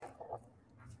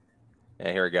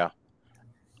Yeah, here we go.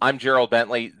 I'm Gerald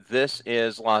Bentley. This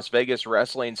is Las Vegas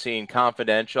Wrestling Scene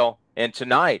Confidential. And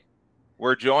tonight,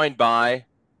 we're joined by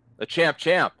the champ,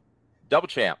 double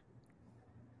champ,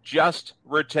 just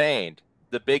retained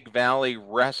the Big Valley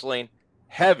Wrestling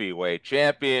Heavyweight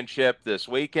Championship this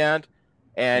weekend,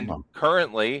 and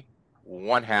currently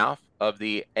one half of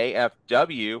the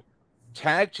AFW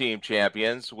Tag Team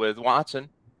Champions with Watson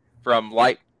from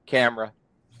Light Camera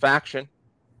Faction.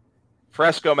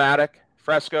 Fresco Mattic.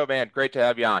 Fresco, man, great to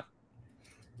have you on.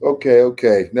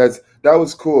 Okay. That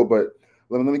was cool, but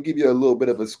let me give you a little bit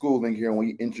of a schooling here when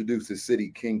you introduce the city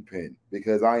kingpin,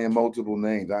 because I am multiple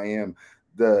names. I am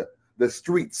the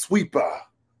street sweeper,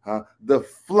 the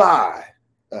fly,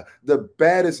 the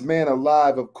baddest man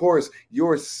alive. Of course,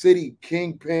 your city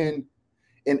kingpin,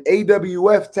 an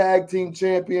AWF tag team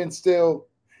champion still,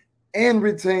 and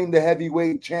retain the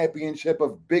heavyweight championship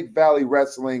of Big Valley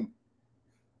Wrestling,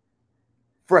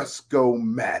 Fresco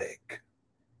Mattic.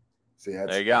 See,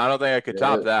 There you go. I don't think I could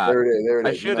top that. There it is. There it I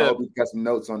is. should I have. hope you got some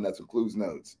notes on that, some clues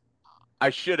notes.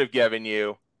 I should have given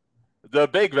you the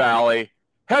Big Valley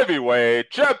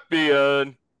Heavyweight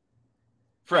Champion,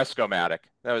 Fresco Mattic.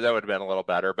 That would have been a little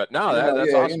better, but no,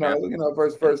 that's awesome, man.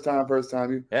 First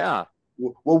time. Yeah,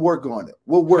 we'll work on it.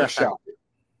 We'll workshop it.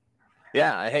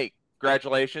 Yeah. Hey,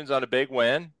 congratulations on a big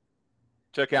win.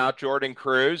 Took out Jordan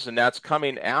Cruz, and that's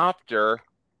coming after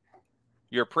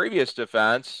your previous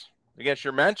defense against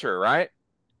your mentor, right?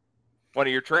 One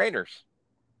of your trainers.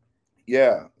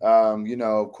 Yeah.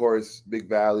 Of course, Big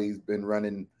Valley's been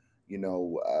running,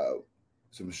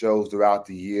 some shows throughout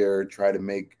the year, try to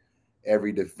make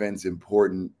every defense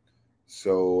important.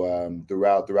 So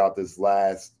throughout this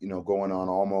last, going on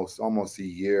almost a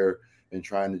year, and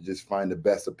trying to just find the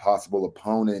best of possible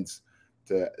opponents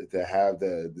to have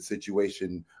the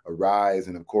situation arise,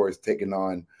 and of course taking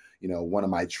on, one of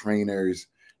my trainers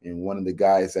and one of the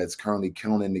guys that's currently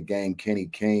killing in the game, Kenny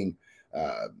King.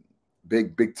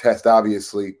 Big test,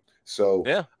 obviously. So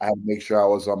yeah. I had to make sure I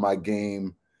was on my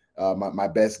game, my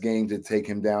best game to take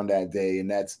him down that day,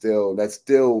 and that's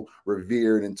still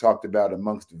revered and talked about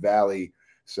amongst the Valley.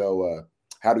 So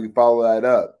how do we follow that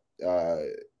up?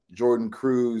 Jordan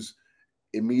Cruz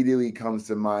immediately comes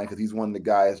to mind because he's one of the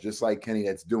guys, just like Kenny,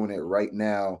 that's doing it right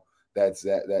now. That's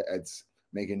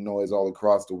making noise all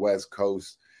across the West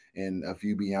Coast and a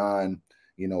few beyond.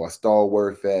 A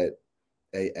stalwart at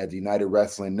the United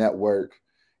Wrestling Network.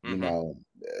 When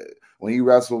he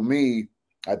wrestled me,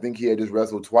 I think he had just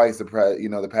wrestled twice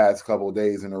the past couple of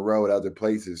days in a row at other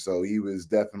places. So he was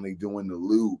definitely doing the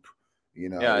loop.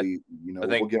 Yeah, I think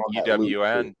we'll get on that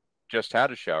UWN loop just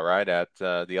had a show, right, at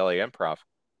the LA Improv.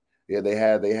 Yeah, they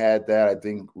had that. I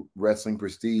think Wrestling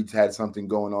Prestige had something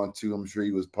going on too. I'm sure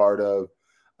he was part of.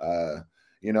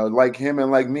 Like him and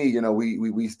like me,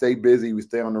 we stay busy, we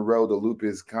stay on the road. The loop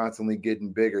is constantly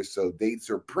getting bigger, so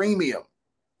dates are premium.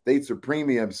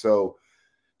 So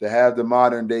to have the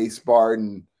modern day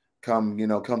Spartan come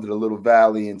to the Little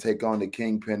Valley and take on the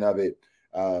kingpin of it,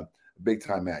 big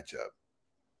time matchup.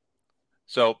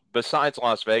 So besides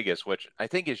Las Vegas, which I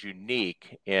think is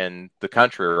unique in the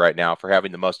country right now for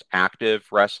having the most active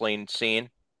wrestling scene,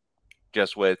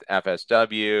 just with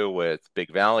FSW, with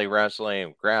Big Valley Wrestling,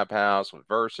 with Grab House, with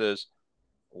Versus,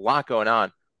 a lot going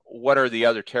on. What are the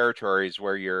other territories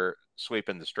where you're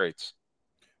sweeping the streets?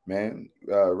 Man,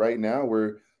 right now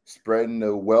we're spreading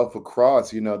the wealth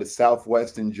across, the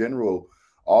Southwest in general,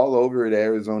 all over the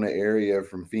Arizona area,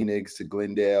 from Phoenix to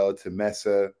Glendale to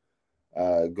Mesa.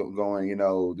 Going,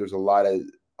 there's a lot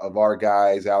of our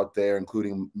guys out there,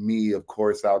 including me, of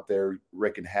course, out there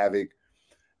wreaking havoc.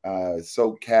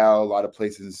 SoCal, a lot of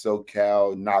places in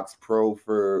SoCal, Knox Pro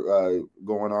for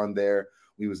going on there.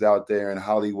 We was out there in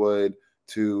Hollywood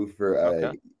too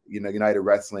for United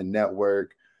Wrestling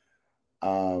Network.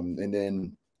 And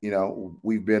then,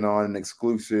 we've been on an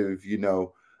exclusive,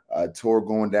 tour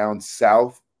going down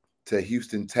south to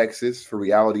Houston, Texas for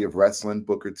Reality of Wrestling,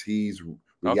 Booker T's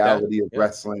Reality of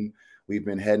Wrestling. We've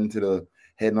been heading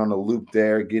on the loop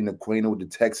there, getting acquainted with the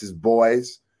Texas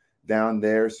boys down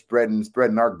there, spreading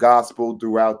our gospel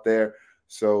throughout there.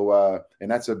 So, and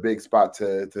that's a big spot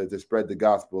to spread the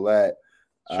gospel at.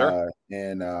 Sure.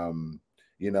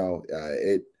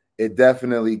 It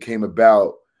definitely came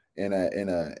about in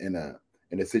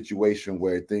a situation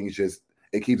where things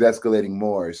it keeps escalating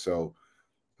more. So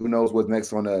who knows what's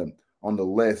next on the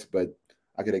list, but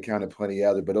I could have counted plenty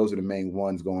other, but those are the main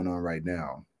ones going on right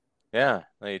now. Yeah,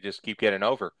 they just keep getting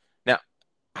over. Now,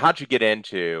 how'd you get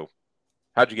into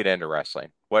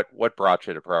wrestling? What brought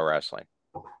you to pro wrestling?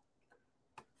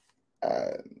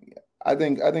 I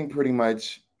think pretty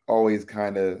much always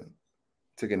kind of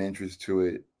took an interest to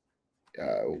it.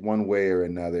 one way or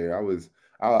another. I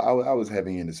was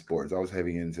heavy into sports. I was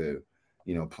heavy into,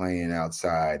 playing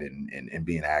outside and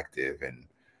being active and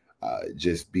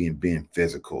just being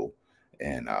physical.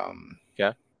 And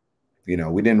Okay. we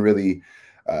didn't really,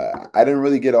 I didn't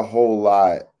really get a whole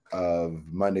lot of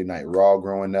Monday Night Raw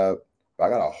growing up. But I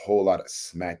got a whole lot of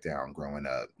SmackDown growing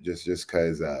up, just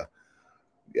because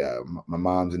yeah, my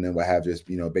mom's and then would have just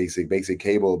basic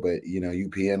cable, but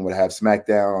UPN would have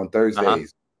SmackDown on Uh-huh.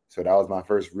 Thursdays. So that was my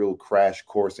first real crash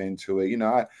course into it.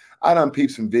 I done peep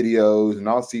some videos and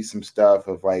I'll see some stuff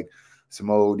of like some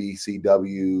old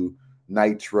ECW,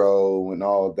 Nitro, and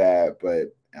all of that,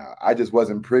 but I just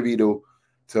wasn't privy to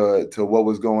what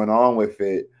was going on with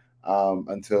it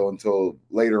until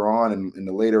later on in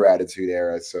the later Attitude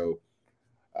Era. So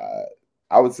uh,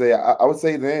 I would say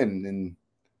then and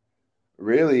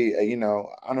really, I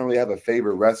don't really have a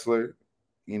favorite wrestler,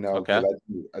 because Okay.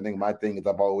 I think my thing is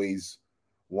I've always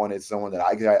wanted someone that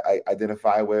I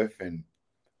identify with, and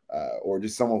or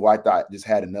just someone who I thought just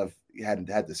had enough, had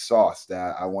the sauce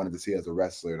that I wanted to see as a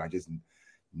wrestler, and I just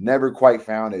never quite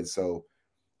found it. So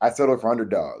I settled for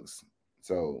underdogs.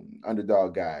 So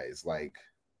underdog guys like,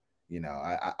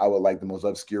 I would like the most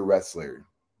obscure wrestler,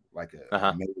 like a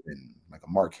Uh-huh. Maven, like a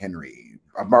Mark Henry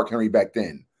back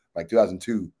then, like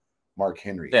 2002, Mark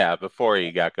Henry. Yeah, before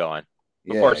you got going.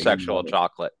 Before Yeah, sexual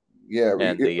chocolate yeah,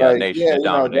 and the like Nation yeah, of that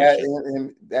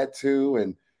Domination. that too,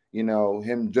 and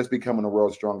him just becoming the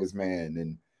world's strongest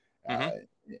man, Mm-hmm.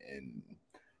 and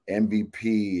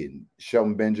MVP and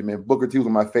Shelton Benjamin, Booker T was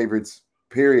one of my favorites.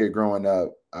 Period. Growing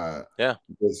up, Yeah.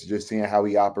 just seeing how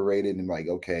he operated and like,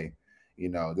 okay,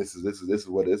 this is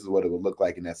what it would look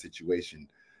like in that situation,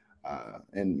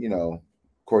 and of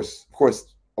course,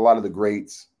 a lot of the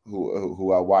greats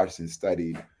who I watched and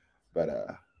studied, but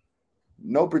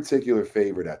no particular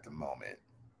favorite at the moment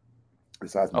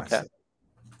besides Okay. myself.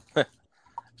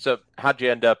 So how'd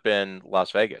you end up in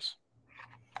Las Vegas?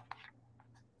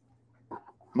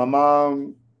 My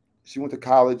mom, she went to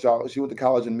college. She went to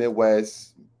college in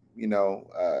Midwest, you know,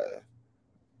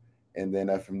 and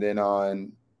then from then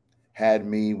on, had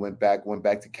me went back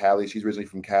to Cali. She's originally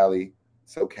from Cali,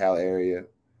 SoCal area,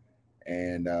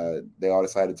 and they all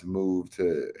decided to move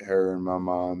to her and my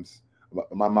mom's.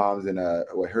 My mom's and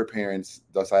her parents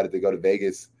decided to go to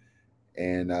Vegas,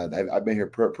 and I've been here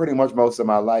pretty much most of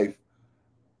my life.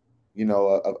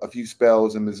 A few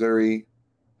spells in Missouri,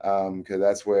 because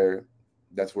that's where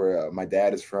my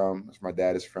dad is from. That's where my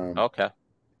dad is from, Okay.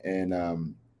 and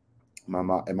my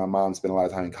mom spent a lot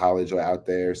of time in college out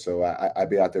there, so I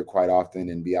be out there quite often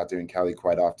and be out there in Cali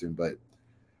quite often. But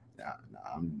nah,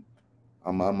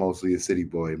 I'm mostly a city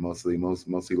boy, mostly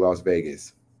Las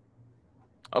Vegas.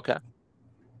 Okay.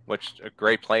 Which a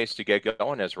great place to get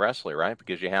going as a wrestler, right?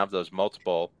 Because you have those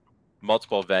multiple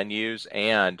venues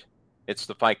and it's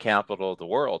the fight capital of the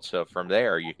world. So from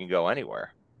there you can go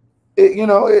anywhere.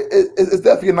 It's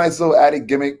definitely a nice little added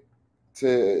gimmick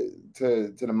to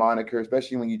the moniker,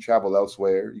 especially when you travel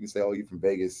elsewhere. You can say, "Oh, you're from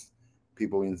Vegas."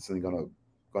 People instantly gonna be,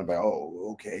 like,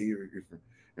 "Oh, okay,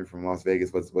 you're from Las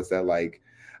Vegas. What's that like?"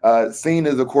 Scene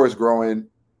is of course growing,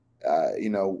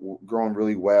 growing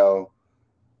really well.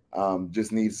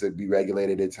 Just needs to be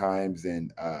regulated at times,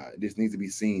 and just needs to be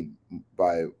seen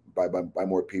by by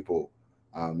more people.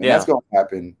 And that's Yeah. going to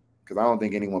happen because I don't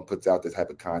think anyone puts out this type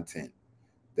of content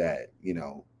that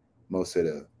most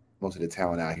of the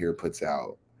talent out here puts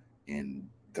out, and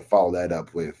to follow that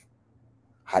up with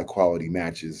high quality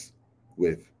matches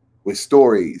with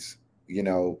stories. I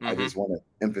Mm-hmm. just want to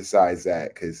emphasize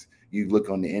that because you look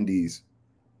on the indies,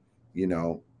 you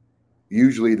know,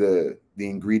 usually the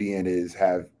ingredient is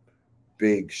have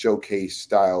big showcase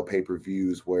style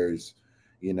pay-per-views, whereas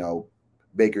you know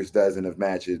Baker's dozen of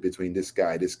matches between this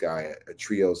guy, a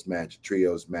trios match,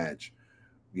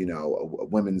 a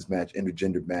women's match,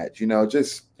 intergender match,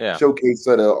 just Yeah. showcase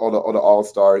all the all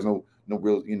stars. No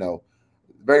real,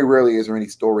 very rarely is there any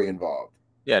story involved.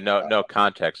 Yeah. No, Uh, no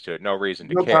context to it. No reason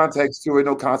to no care. context to it,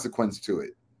 no consequence to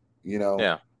it. You know,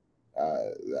 Yeah.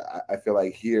 I feel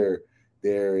like here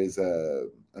there is a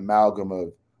amalgam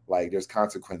of like there's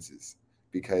consequences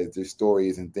because there's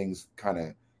stories and things kind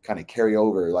of carry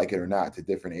over like it or not to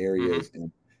different Mm-hmm. areas,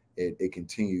 and it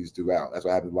continues throughout. That's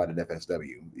what happens a lot in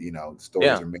FSW. Stories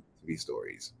Yeah. are meant to be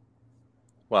stories.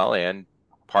 Well, and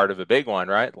part of a big one,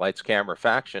 right? Lights, camera,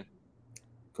 faction.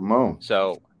 Come on.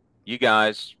 So you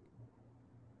guys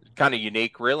kind of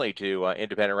unique really to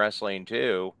independent wrestling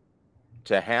too,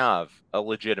 to have a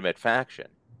legitimate faction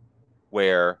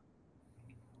where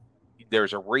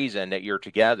there's a reason that you're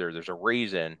together. There's a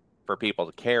reason for people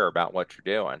to care about what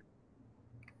you're doing.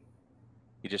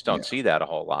 You just don't Yeah. see that a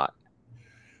whole lot.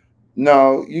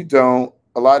 No, you don't.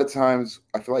 A lot of times,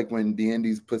 I feel like when the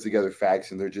indies put together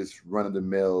factions, they're just run of the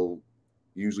mill.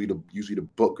 Usually the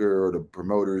booker or the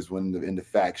promoters when in the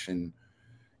faction,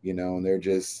 and they're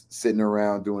just sitting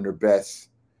around doing their best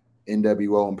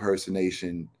NWO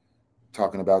impersonation,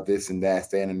 talking about this and that,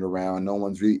 standing around. No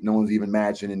one's even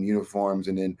matching in uniforms,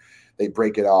 and then they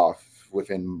break it off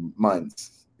within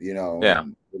months, Yeah,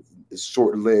 and it's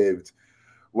short lived.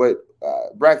 What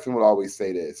Braxton would always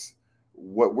say this: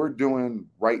 what we're doing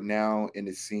right now in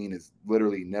the scene has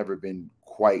literally never been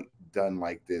quite done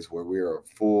like this, where we're a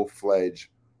full fledged,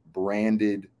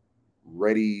 branded,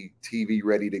 ready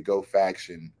to go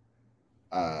faction.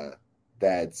 Uh,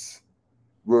 that's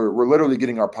we're literally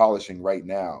getting our polishing right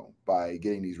now by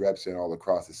getting these reps in all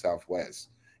across the Southwest.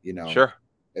 You know, sure.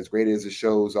 as great as the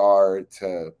shows are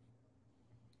to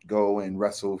go and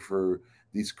wrestle for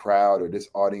this crowd or this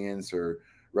audience or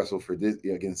wrestle for this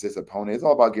against this opponent. It's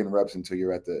all about getting reps until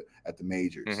you're at the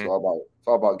majors. Hmm. It's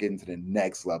all about getting to the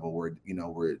next level where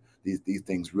where these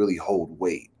things really hold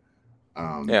weight.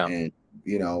 Yeah, And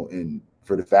and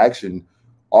for the faction,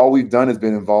 all we've done has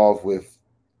been involved with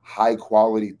high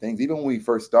quality things. Even when we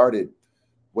first started,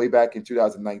 way back in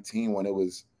 2019, when it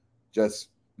was just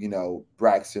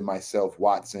Braxton, myself,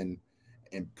 Watson,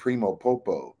 and Primo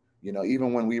Popo.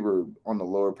 Even when we were on the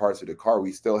lower parts of the car,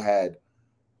 we still had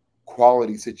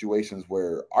quality situations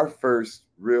where our first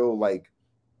real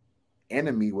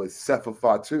enemy was Sefa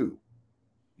Fatu,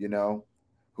 you know,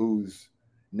 who's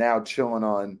now chilling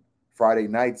on Friday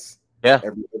nights yeah.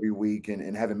 every week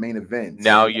and having main events.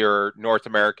 Now you're North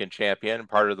American champion,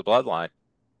 part of the bloodline.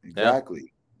 Yeah,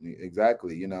 Exactly.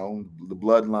 Exactly. The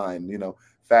bloodline,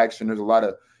 faction. There's a lot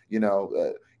of,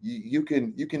 you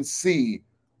can see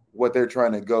what they're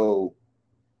trying to go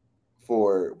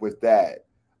for with that.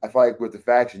 I feel like with the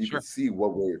faction, you can sure. see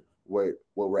what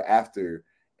we're after,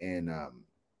 and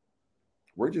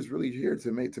we're just really here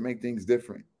to make things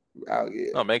different. Out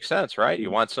here, Well, it makes sense, right?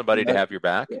 You want somebody to never, have your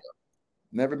back.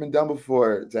 never been done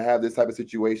before to have this type of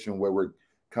situation where we're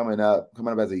coming up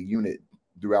as a unit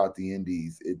throughout the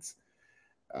indies. It's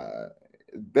uh,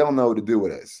 they don't know what to do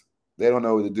with us. They don't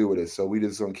know what to do with us. So we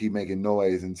just gonna keep making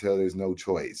noise until there's no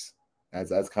choice.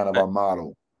 That's kind of Eh, our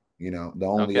model. The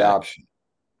only Okay. option.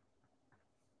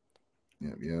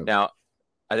 Yeah, yeah. Now,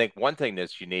 I think one thing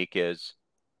that's unique is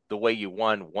the way you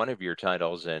won one of your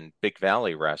titles in Big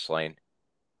Valley Wrestling,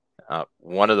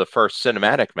 one of the first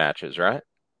cinematic matches, right?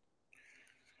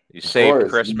 You Of saved course.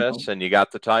 Christmas and you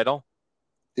got the title.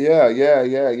 Yeah, yeah,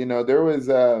 yeah. There was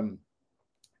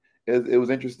it was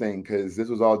interesting because this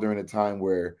was all during a time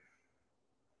where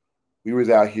we was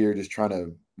out here just trying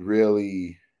to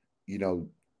really, you know,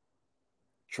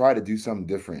 try to do something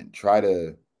different. Try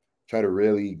to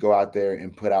really go out there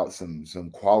and put out some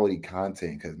quality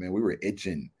content because man, we were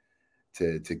itching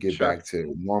to get Sure. back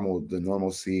to the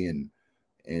normalcy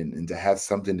and to have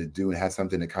something to do and have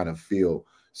something to kind of feel.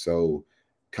 So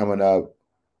coming up,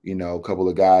 a couple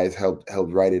of guys helped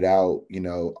write it out.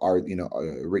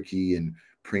 Ricky and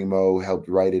Primo helped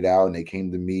write it out, and they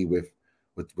came to me with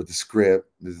the script.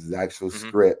 This is the actual Hmm.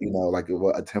 script, like a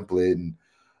template, and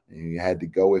you had to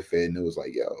go with it. And it was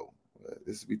like, yo,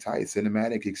 this would be tight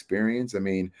cinematic experience. I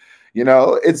mean,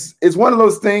 it's one of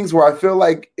those things where I feel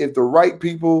like if the right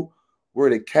people were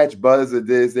to catch buzz of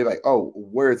this, they're like, oh,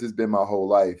 where has this been my whole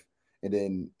life? And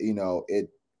then it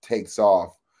takes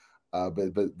off.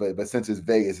 But since it's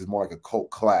Vegas, it's more like a cult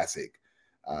classic.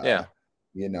 Uh, Yeah,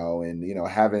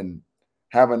 and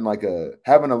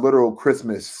having a literal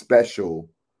Christmas special,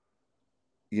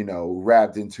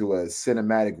 wrapped into a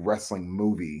cinematic wrestling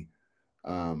movie.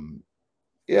 Um,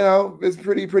 it's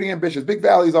pretty ambitious. Big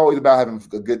Valley is always about having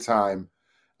a good time,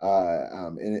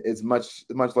 and it's much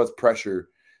less pressure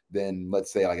than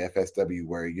let's say like FSW,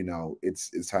 where it's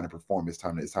time to perform, it's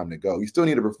time to go. You still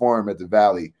need to perform at the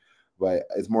Valley, but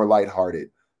it's more lighthearted.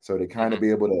 So to kind of hmm,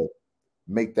 be able to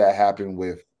make that happen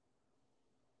with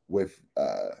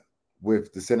uh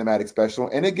with the cinematic special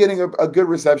and it getting a good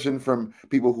reception from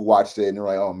people who watched it and they're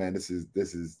like, oh man, this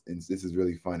is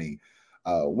really funny.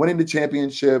 Winning the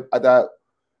championship, I thought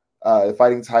the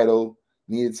fighting title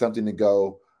needed something to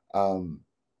go. Um,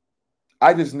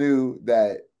 I just knew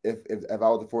that if I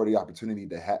was afforded the opportunity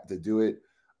to do it,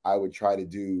 I would try to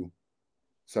do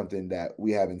something that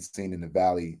we haven't seen in the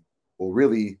valley or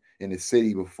really in the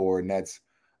city before, and that's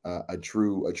a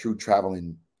true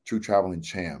traveling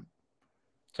champ.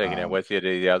 taking it Um, with you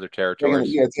to the other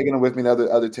territories. taking it with me to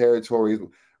other territories,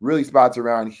 really spots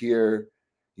around here.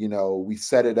 We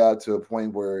set it up to a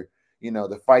point where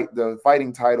the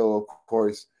fighting title, of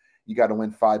course, you got to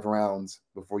win 5 rounds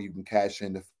before you can cash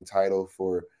in the title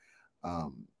for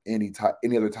any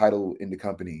other title in the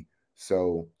company.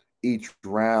 So each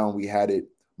round we had it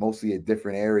mostly at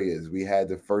different areas. We had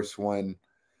the first one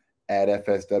at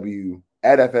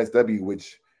FSW,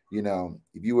 which,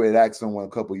 if you would have asked someone a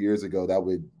couple years ago, that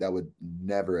would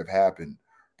never have happened.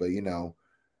 But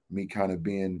me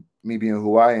being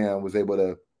who I am, was able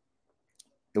to.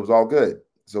 It was all good.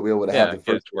 So we were able to have Yeah, the get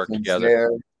first it to work defense together.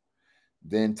 there,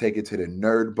 then take it to the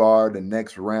nerd bar the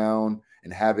next round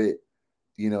and have it,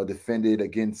 defended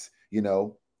against,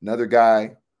 another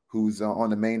guy who's on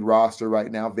the main roster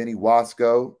right now, Vinny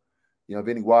Wasco.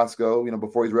 Vinny Wasco,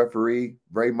 before he's referee,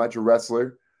 very much a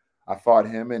wrestler. I fought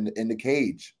him in the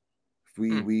cage. We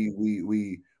Hmm. we we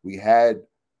we we had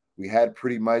we had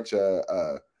pretty much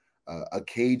a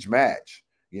cage match,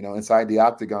 inside the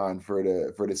octagon for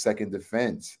the second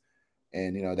defense,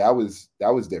 and that was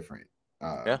different.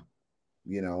 Yeah.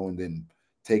 And then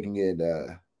taking it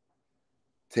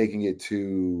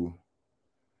to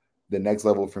the next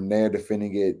level from there,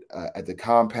 defending it at the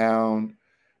compound,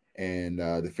 and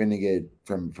defending it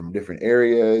from different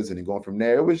areas, and then going from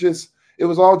there. It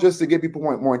was all just to get people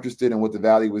more interested in what the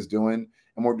Valley was doing,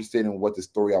 and more interested in what the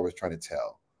story I was trying to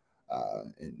tell.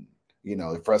 And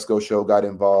the Fresco show got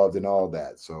involved and all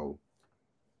that. So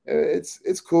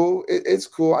it's cool. It's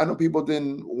cool. I know people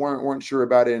weren't sure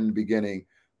about it in the beginning,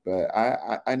 but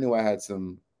I knew I had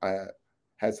something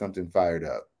fired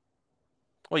up.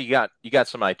 Well, you got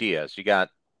some ideas. You got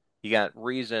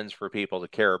reasons for people to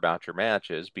care about your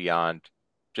matches beyond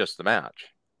just the match.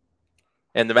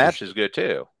 And the For match sure. is good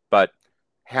too, but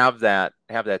have that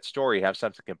story, have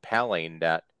something compelling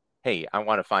that, hey, I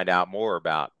want to find out more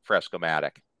about Fresco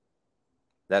Mattic.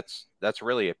 That's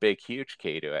really a big, huge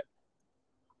key to it.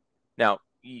 Now,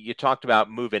 you talked about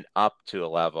moving up to a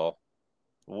level.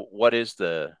 What is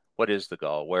the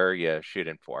goal? Where are you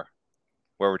shooting for?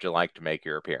 Where would you like to make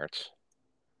your appearance?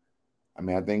 I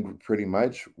mean, I think pretty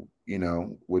much,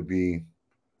 would be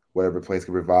whatever place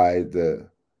could provide the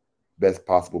best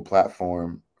possible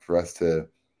platform for us to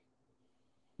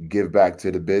give back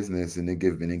to the business, and then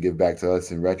give back to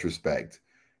us in retrospect.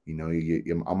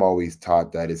 I'm always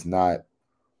taught that it's not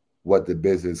what the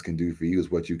business can do for you,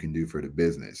 is what you can do for the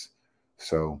business.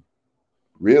 So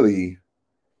really,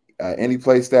 any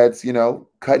place that's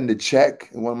cutting the check.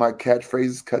 One of my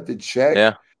catchphrases: cut the check.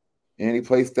 Yeah, Any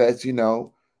place that's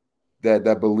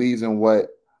that believes in what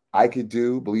I could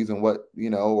do, believes in what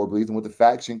or believes in what the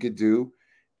faction could do,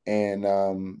 and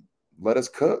let us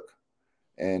cook.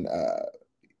 And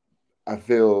I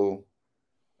feel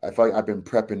like I've been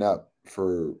prepping up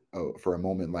for a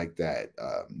moment like that.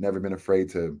 Never been afraid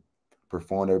to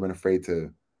perform. Never been afraid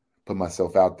to put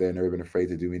myself out there. Never been afraid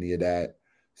to do any of that.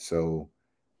 So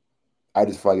I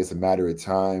just feel like it's a matter of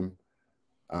time.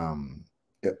 Um,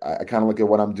 I kind of look at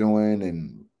what I'm doing,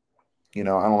 and I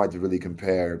don't like to really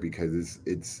compare, because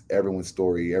it's everyone's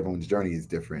story, everyone's journey is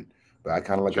different. But I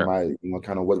kind of look at sure. my,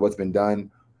 kind of what's been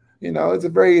done. It's a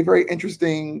very, very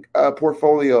interesting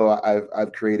portfolio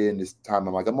I've created in this time.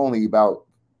 I'm only about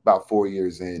 4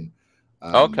 years in.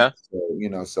 Okay.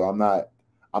 So I'm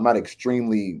not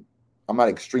extremely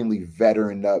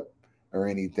veteran up or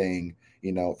anything.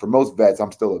 For most vets,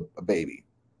 I'm still a baby,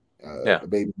 Yeah, a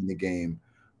baby in the game.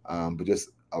 But just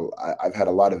I've had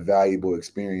a lot of valuable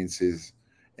experiences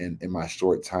in my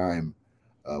short time,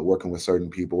 working with certain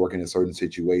people, working in certain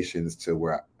situations, to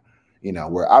where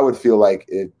I would feel like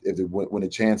when a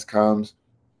chance comes,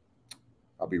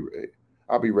 I'll be ready.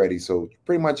 I'll be ready. So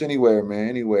pretty much anywhere, man,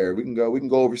 anywhere we can go. We can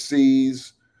go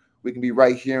overseas. We can be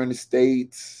right here in the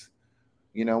States.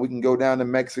 We can go down to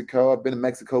Mexico. I've been to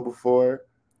Mexico before.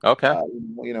 okay. Uh,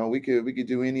 we could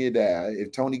do any of that.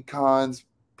 If Tony Khan's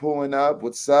pulling up,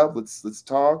 what's up? Let's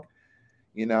talk.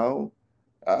 You know,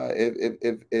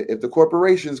 if the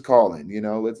corporation's calling,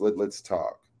 let's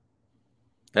talk.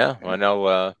 Yeah, well, I And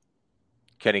know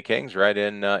Kenny King's right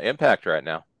in Impact right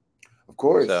now. of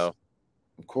course, So,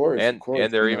 of course, of and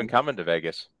course, they're even coming to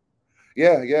Vegas.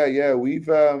 yeah, yeah, yeah. We've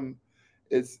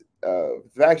it's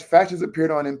factions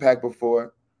appeared on Impact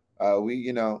before. We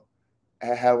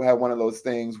have one of those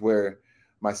things where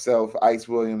myself, Ice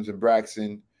Williams, and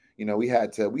Braxton, we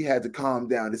had to calm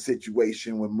down the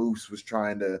situation when Moose was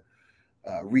trying to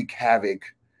wreak havoc.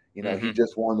 He Hmm.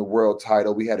 just won the world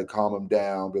title. We had to calm him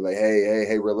down, be like, hey, hey,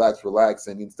 hey, relax, relax.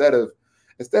 And instead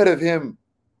of him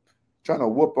trying to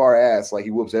whoop our ass like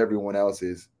he whoops everyone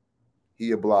else's,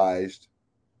 he obliged,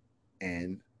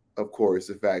 and of course,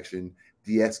 the faction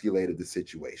de-escalated the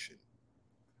situation.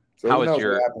 So How who was knows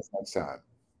your what happens next time?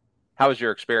 how was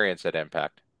your experience at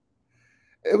Impact?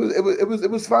 It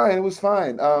was fine. It was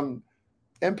fine.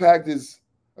 Impact is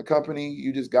a company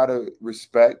you just gotta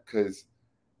respect, because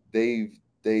they've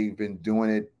been doing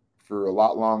it for a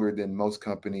lot longer than most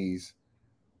companies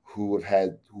who's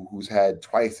had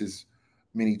twice as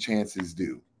many chances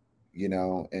do,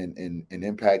 and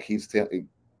Impact keeps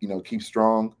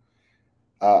strong.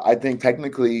 I think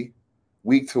technically,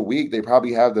 week to week, they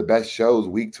probably have the best shows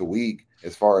week to week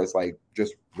as far as like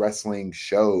just wrestling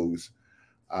shows.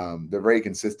 They're very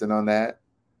consistent on that,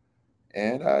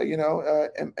 and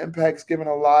Impact's given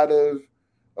a lot of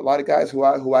guys who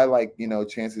I like,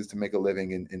 chances to make a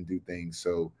living and do things.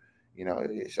 So,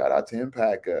 shout out to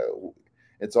Impact.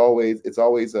 It's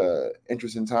always a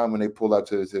interesting time when they pull up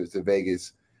to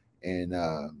Vegas, and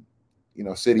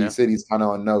Yeah. city's kind of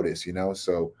on notice.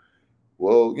 So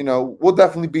we'll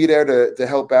definitely be there to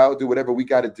help out, do whatever we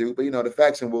got to do. But the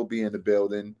faction will be in the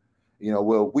building. We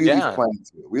at least Yeah. plan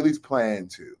to. We at least plan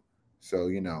to. So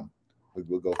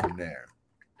we'll go from there.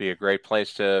 Be a great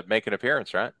place to make an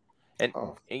appearance, right? And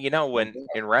Oh, no when doubt.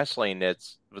 in wrestling,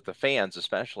 it's with the fans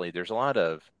especially. There's a lot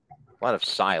of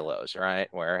silos, right?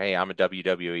 Where hey, I'm a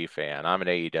WWE fan, I'm an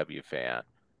AEW fan,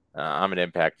 I'm an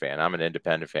Impact fan, I'm an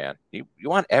independent fan. You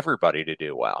want everybody to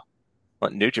do well.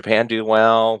 Let New Japan do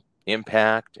well,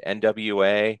 Impact,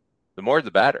 NWA. The more,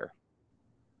 the better.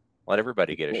 Let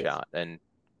everybody Of get a course. shot. And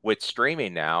with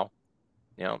streaming now,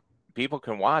 you know, people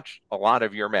can watch a lot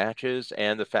of your matches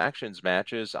and the factions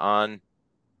matches on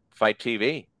Fight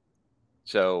TV.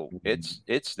 So Mhm.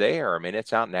 it's there. I mean,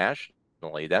 it's out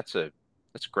nationally. That's a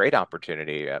great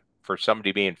opportunity for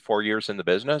somebody being 4 years in the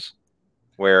business,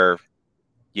 where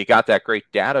you got that great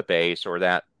database or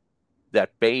that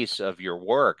base of your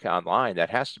work online. That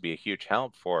has to be a huge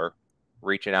help for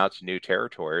reaching out to new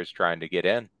territories, trying to get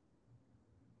in.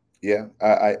 Yeah,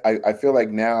 I feel like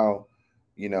now,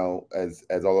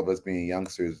 as all of us being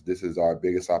youngsters, this is our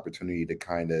biggest opportunity to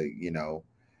kind of,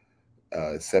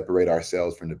 separate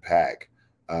ourselves from the pack.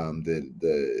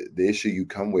 The issue you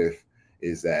come with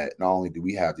is that not only do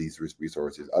we have these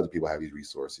resources, other people have these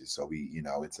resources. So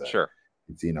Sure.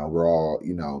 we're all,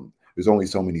 there's only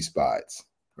so many spots,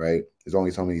 right? There's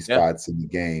only so many Yeah. spots in the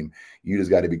game. You just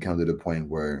got to become to the point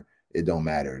where it don't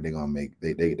matter. They're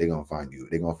gonna find you.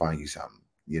 They're gonna find you something.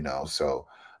 So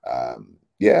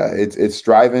yeah, it's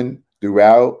striving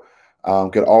throughout.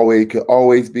 Could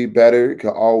always be better.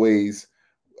 Could always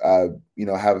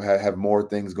have more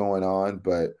things going on,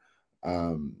 but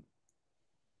um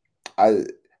I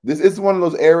this is one of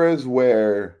those eras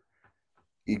where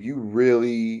if you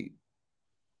really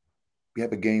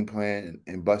have a game plan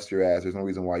and bust your ass, there's no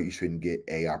reason why you shouldn't get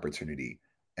a opportunity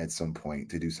at some point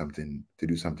to do something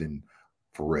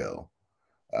for real.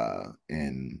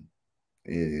 And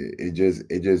it just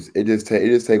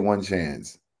take one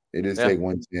chance. It just Yeah. take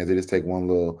one chance. It just take one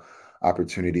little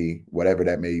opportunity, whatever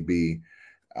that may be,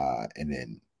 and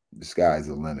then the sky's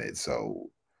the limit. So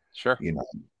Sure. you know,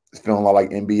 it's feeling a lot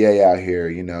like NBA out here.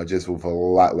 Just with a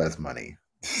lot less money.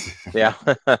 Yeah.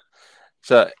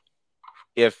 So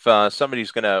if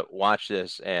somebody's going to watch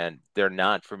this and they're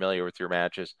not familiar with your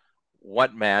matches,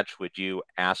 what match would you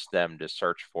ask them to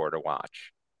search for to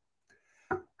watch?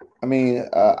 I mean,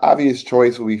 obvious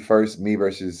choice will be first me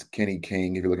versus Kenny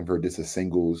King. If you're looking for just a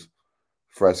singles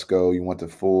Fresco, you want the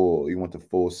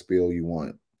full spiel, you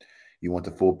want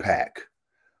the full pack.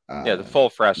 Yeah, the Uh, full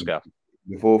Fresco.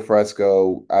 the full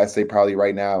Fresco. I say probably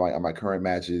right now, my current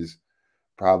matches,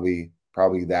 probably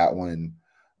that one.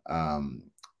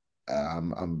 Um,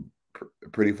 I'm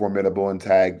pretty formidable in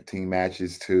tag team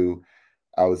matches too.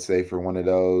 I would say for one of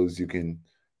those, you can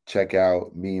check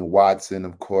out me and Watson,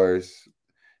 of course.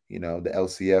 The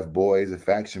LCF boys, the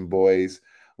faction boys.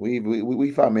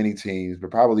 We fought many teams, but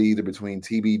probably either between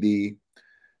TBD,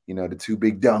 the two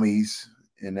big dummies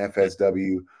in Hmm.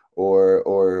 FSW,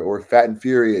 or Fat and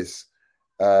Furious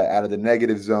out of the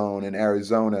negative zone in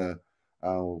Arizona.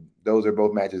 Those are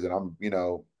both matches that I'm,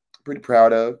 pretty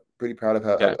proud of. Pretty proud of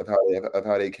how Okay. of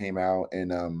how they came out,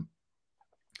 and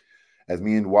as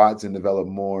me and Watson develop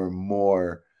more and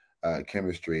more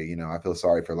chemistry, I feel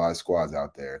sorry for a lot of squads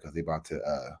out there because they about to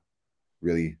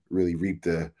really, really reap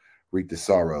the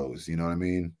sorrows. You know what I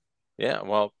mean? Yeah,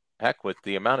 well, heck, with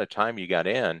the amount of time you got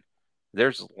in,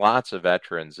 there's lots of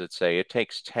veterans that say it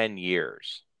takes 10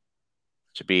 years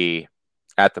to be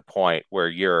at the point where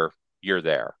you're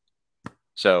there.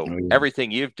 So Oh, yeah.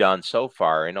 everything you've done so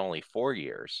far in only 4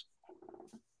 years,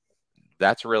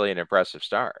 that's really an impressive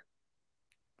start.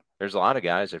 There's a lot of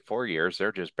guys at 4 years,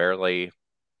 they're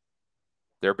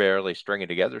barely stringing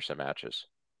together some matches.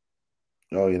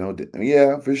 Oh,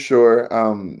 yeah, for sure.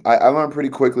 I learned pretty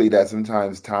quickly that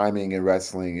sometimes timing in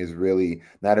wrestling is really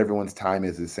not everyone's time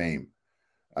is the same.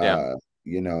 Yeah. Uh,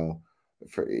 you know,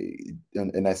 for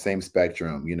in that same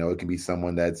spectrum, it can be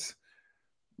someone that's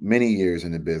many years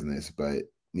in the business, but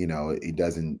he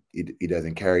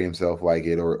doesn't carry himself like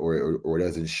it, or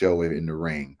doesn't show it in the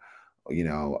ring.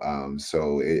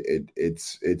 So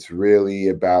it's really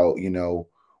about,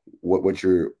 what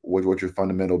your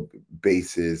fundamental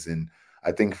base is. And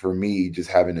I think for me, just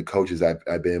having the coaches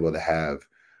I've been able to have,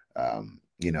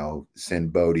 Sin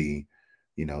Bodie,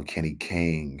 Kenny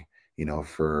King,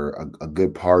 for a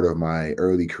good part of my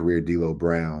early career, D'Lo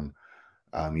Brown.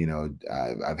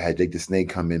 I've had Jake the Snake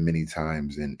come in many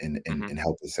times Hmm. and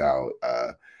help us out.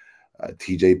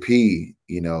 TJP,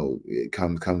 it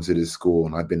comes to this school,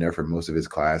 and I've been there for most of his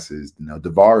classes.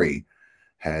 Davari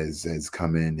has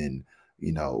come in and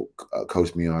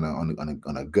coached me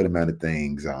on a good amount of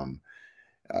things.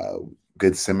 Uh,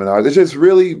 Good seminars. It's just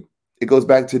really, it goes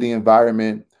back to the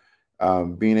environment,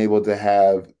 being able to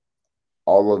have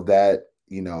all of that,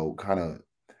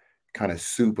 kind of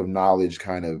soup of knowledge,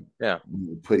 kind of Yeah,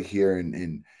 put here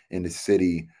in the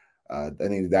city. I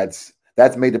think that's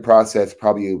made the process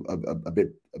probably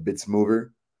a bit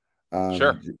smoother.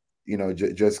 sure.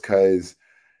 Just because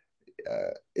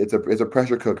it's a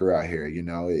pressure cooker out here.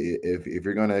 If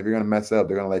you're gonna mess up,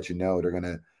 they're gonna let you know. They're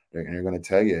gonna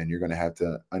tell you, and you're gonna have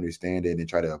to understand it and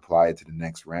try to apply it to the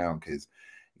next round, because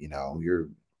you're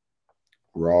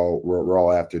we're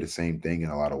all after the same thing in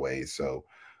a lot of ways. So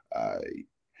uh,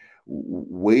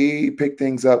 we pick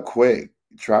things up quick.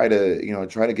 Try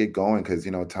to get going, because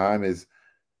time is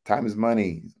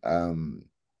money.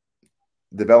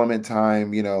 Development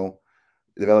time,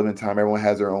 development time. Everyone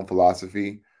has their own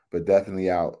philosophy, but definitely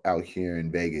out here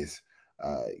in Vegas,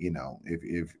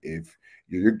 if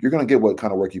you're gonna get what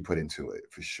kind of work you put into it,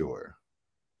 for sure.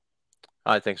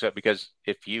 I think so because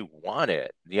if you want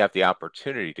it, you have the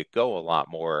opportunity to go a lot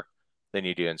more than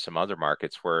you do in some other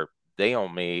markets where they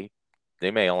may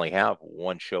only have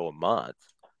one show a month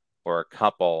or a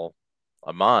couple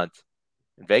a month.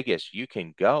 In Vegas, you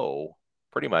can go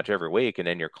pretty much every week, and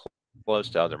then you're close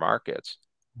to other markets.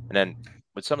 And then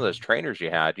with some of those trainers you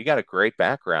had, you got a great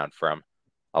background from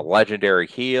a legendary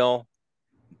heel,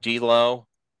 D'Lo,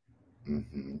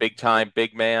 Hmm. big time,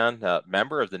 big man,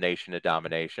 member of the Nation of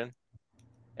Domination,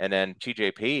 and then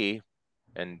TJP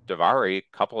and Davari,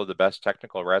 a couple of the best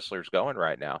technical wrestlers going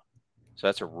right now. So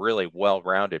that's a really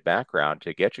well-rounded background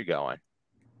to get you going.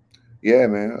 Yeah,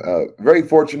 man. Very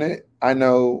fortunate. I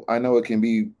know it can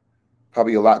be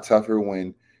probably a lot tougher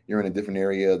when you're in a different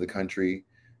area of the country,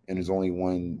 and there's only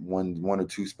one or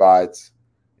two spots,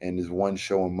 and there's one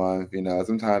show a month.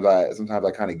 Sometimes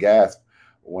I kind of gasp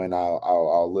when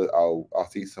I'll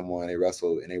see someone, they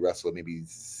wrestle maybe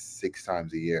 6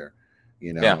 times a year.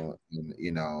 Yeah,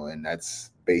 And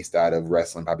that's based out of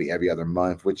wrestling probably every other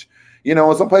month, which, in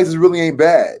some places really ain't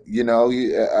bad.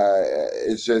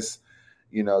 It's just,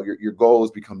 your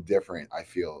goals become different. I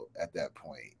feel at that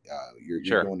point, you're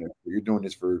sure. doing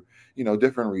this for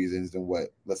different reasons than what,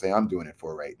 let's say, I'm doing it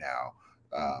for right now.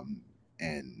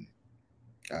 And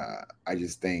I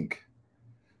just think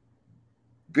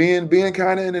being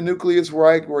kind of in the nucleus,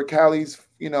 right, where Cali's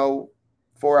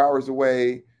 4 hours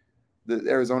away, the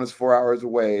Arizona's 4 hours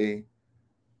away.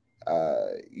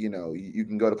 You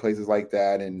can go to places like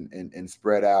that and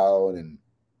spread out, and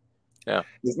Yeah.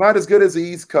 it's not as good as the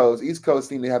East Coast. East Coast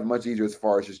seem to have much easier as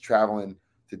far as just traveling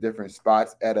to different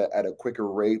spots at a quicker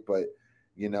rate, but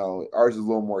ours is a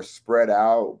little more spread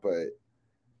out, but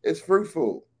it's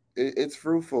fruitful. It's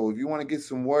fruitful. If you want to get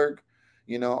some work,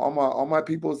 all my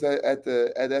peoples at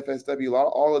FSW,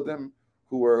 all of them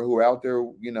who are out there,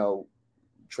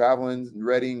 traveling and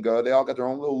ready and go, they all got their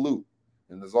own little loop,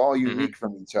 and it's all Hmm. unique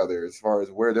from each other as far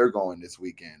as where they're going this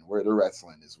weekend, where they're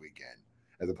wrestling this weekend,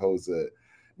 as opposed to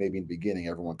maybe in the beginning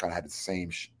everyone kind of had the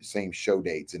same show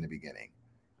dates in the beginning.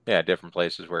 Yeah, different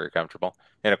places where you're comfortable.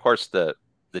 And of course, the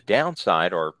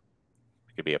downside, or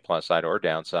it could be a plus side or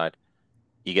downside,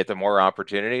 you get the more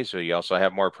opportunities, so you also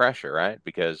have more pressure, right?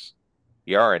 Because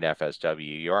you are in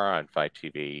FSW, you are on Fight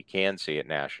TV, you can see it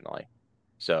nationally.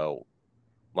 So,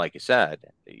 like you said,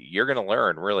 you're going to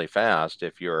learn really fast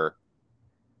if you're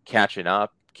catching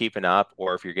up, keeping up,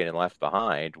 or if you're getting left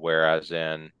behind. Whereas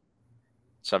in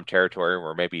some territory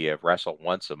where maybe you wrestle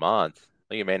once a month,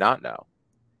 well, you may not know.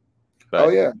 Oh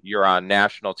But yeah, you're on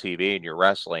national TV and you're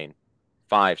wrestling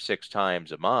 5, 6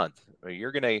 times a month.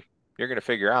 You're gonna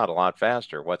figure out a lot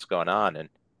faster what's going on and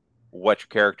what your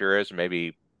character is, and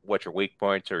maybe what your weak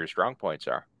points or your strong points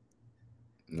are.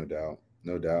 no doubt,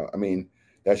 no doubt. I mean,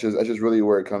 that's just really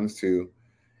where it comes to.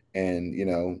 And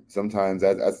sometimes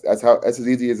that's as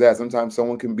easy as that. Sometimes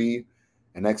someone can be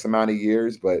an X amount of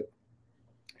years, but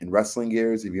in wrestling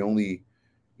years, if you only,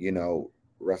 you know,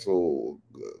 wrestle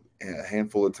a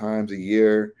handful of times a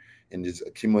year, and just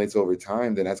accumulates over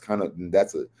time, then that's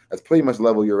pretty much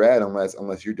level you're at,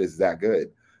 unless you're just that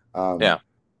good. Yeah.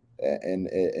 And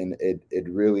it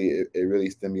really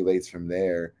stimulates from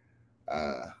there.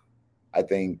 Uh, I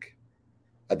think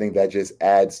I think that just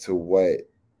adds to what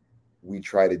we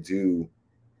try to do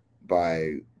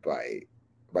by by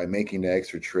by making the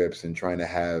extra trips and trying to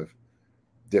have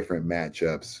different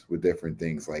matchups with different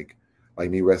things, like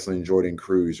me wrestling Jordan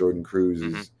Cruz. Jordan Cruz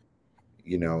Hmm. is,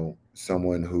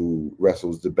 someone who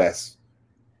wrestles the best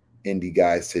indie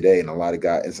guys today, and a lot of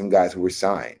guys and some guys who were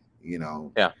signed.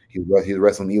 Yeah. He was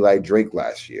wrestling Eli Drake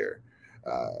last year,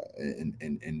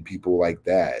 and people like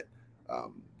that.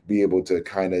 Be able to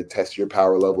kind of test your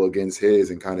power level against his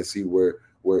and kind of see where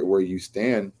you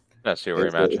stand. Let's see where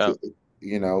we match It's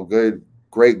a up. good,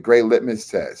 great litmus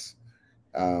test,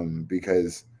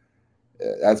 because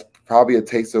that's probably a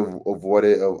taste of what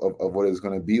it's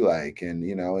going to be like. And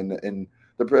and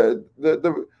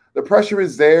the pressure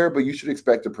is there, but you should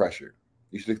expect the pressure.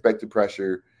 You should expect the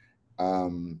pressure,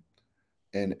 um,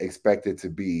 and expect it to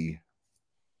be,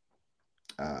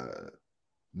 uh,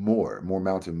 more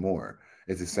mountain more.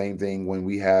 It's the same thing when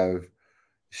we have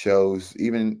shows,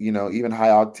 even high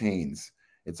octanes.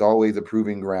 It's always a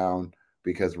proving ground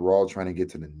because we're all trying to get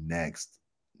to the next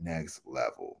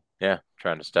level. Yeah.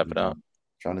 Trying to step You it know, up.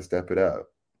 trying to step it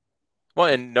up. Well,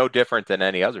 and no different than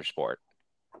any other sport.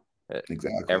 Uh,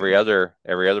 Exactly. every other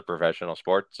professional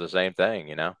sport, it's the same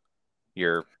thing.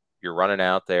 You're you're running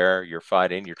out there, you're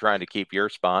fighting, you're trying to keep your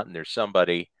spot, and there's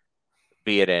somebody,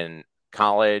 be it in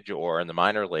college or in the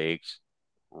minor leagues,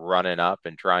 running up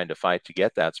and trying to fight to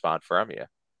get that spot from you.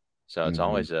 So it's Hmm.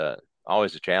 always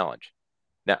a challenge.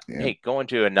 Now, Yeah. hey, going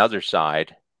to another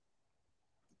side,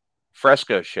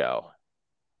 Fresco show.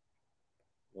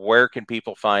 Where can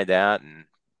people find that, and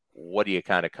what do you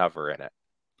kind of cover in it?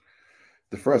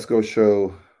 The Fresco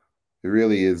show, it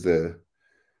really is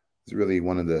really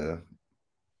one of the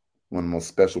most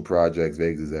special projects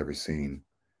Vegas has ever seen.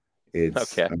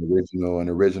 It's Okay. an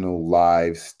original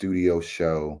live studio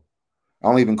show. I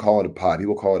don't even call it a pod.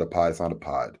 People call it a pod. It's not a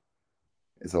pod.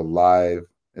 It's a live.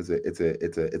 It's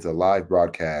a live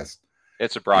broadcast.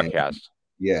 It's a And broadcast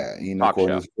yeah, of talk course,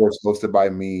 show. it's, of course, hosted by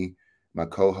me, my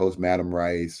co-host Madam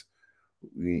Rice.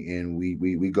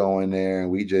 We go in there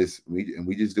and we just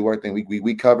do our thing.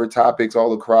 We cover topics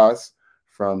all across,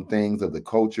 from things of the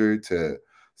culture to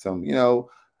some,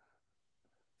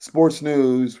 sports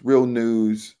news, real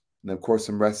news, and of course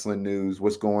some wrestling news.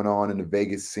 What's going on in the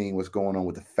Vegas scene? What's going on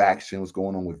with the faction? What's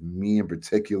going on with me in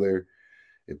particular?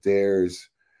 If there's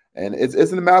And it's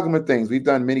an amalgam of things. We've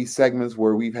done many segments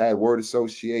where we've had word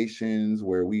associations,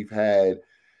 where we've had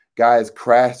guys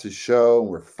crash the show and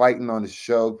we're fighting on the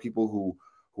show. People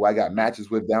who I got Hmm. matches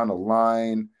with down the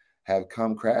line have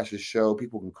come crash the show.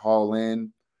 People can call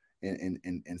in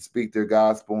and speak their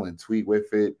gospel and tweet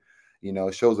with it.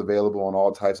 Shows available on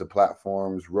all types of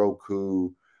platforms: Roku,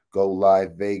 Go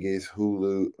Live Vegas,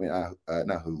 Hulu. I mean,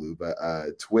 not Hulu, but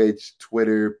Twitch,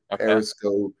 Twitter, Okay.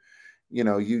 Periscope.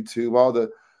 YouTube,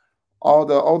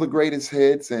 all the greatest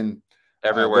hits, and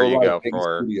Everywhere Go you Live go Vegas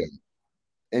for, Studio.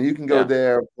 And you can go yeah.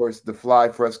 there, of course, the Fly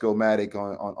Fresco Mattic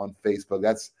on Facebook.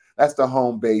 That's the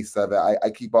home base of it. I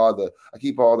keep all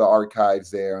the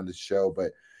archives there on the show,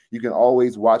 but you can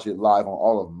always watch it live on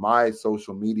all of my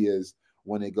social medias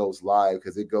when it goes live,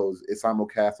 because it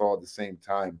simulcasts all at the same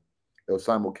time. It'll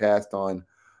simulcast on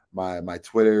my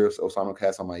Twitter, it'll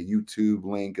simulcast on my YouTube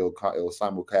link, it'll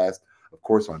simulcast, of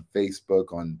course, on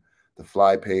Facebook, on the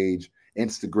Fly page,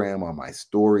 Instagram, on my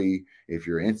story if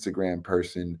you're an Instagram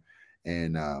person,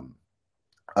 and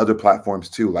other platforms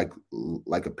too,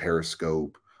 like a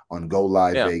Periscope, on Go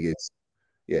Live Yeah. Vegas.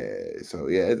 Yeah, so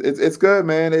yeah, it's good,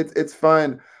 man. It's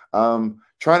fun.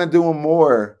 Trying to do them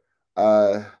more.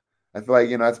 I feel like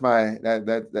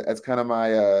that's kind of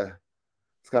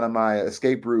my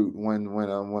escape route when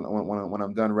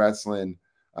I'm done wrestling.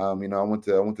 I went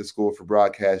to school for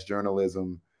broadcast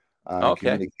journalism, and Okay.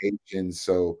 communications.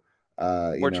 So,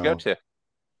 uh, you Where'd you go know, to?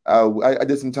 I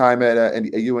did some time at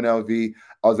UNLV.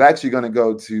 I was actually going to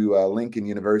go to Lincoln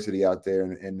University out there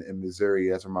in Missouri.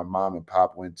 That's where my mom and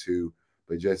pop went to,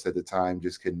 but just at the time,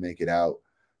 just couldn't make it out.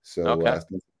 So, Okay.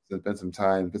 spent some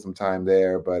time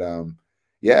there. But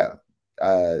yeah,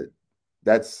 uh,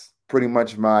 that's pretty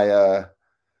much my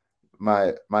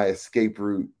escape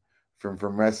route from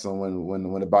wrestling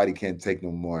when the body can't take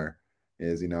no more.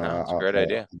 Is No, it's a great I'll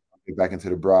idea. get back into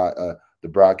the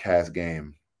broadcast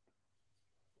game.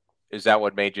 Is that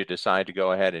what made you decide to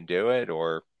go ahead and do it,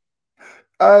 or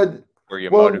Uh, were you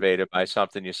well, motivated by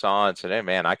something you saw and said, "Hey,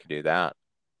 man, I could do that"?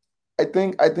 I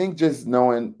think just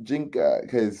knowing Jinka,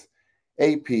 because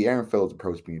AP Aaron Phillips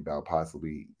approached me about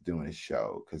possibly doing a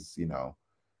show because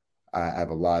I have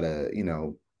a lot of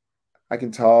I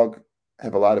can talk,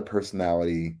 have a lot of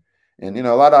personality, and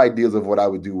a lot of ideas of what I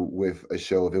would do with a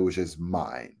show if it was just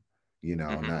mine.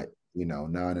 Hmm. Not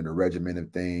not in a regimen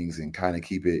of things and kind of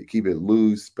keep it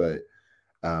loose, but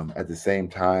at the same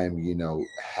time,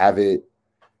 have it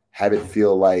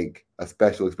feel like a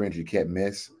special experience you can't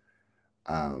miss.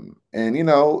 And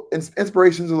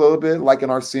inspirations a little bit like an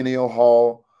Arsenio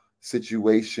Hall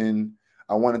situation.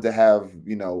 I wanted to have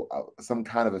some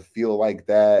kind of a feel like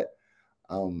that.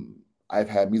 um, I've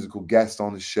had musical guests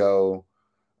on the show.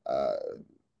 uh,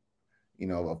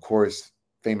 of course,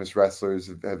 famous wrestlers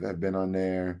have been on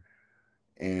there,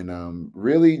 and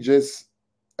really just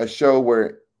a show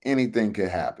where anything could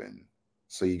happen,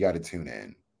 so you got to tune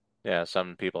in. Yeah,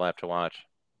 some people have to watch.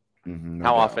 No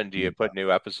How doubt, often do no you put doubt.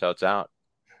 new episodes out?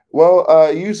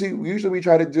 Well, usually we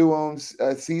try to do them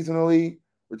seasonally,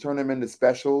 return them into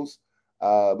specials.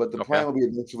 But the Okay. plan will be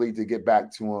eventually to get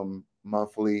back to them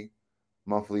monthly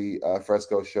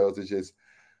Fresco shows. It's just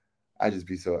I just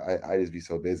be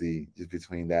so busy just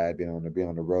between that being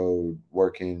on the road,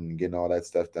 working, getting all that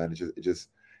stuff done. It just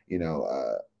you know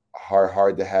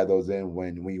hard to have those in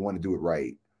when you want to do it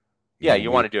right. Yeah, When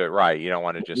you want to do it right. You don't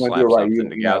want to just want to do it slap right, something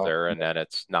together and then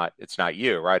it's not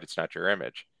you, right? It's not your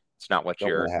image. It's not what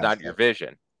don't want your to have not your stuff.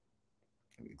 vision.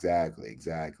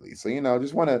 Exactly. So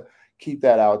just want to keep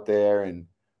that out there, and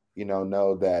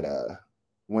know that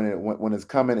when it's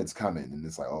coming, it's coming, and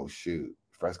it's like, oh shoot,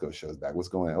 Fresco shows back. What's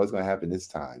going to happen this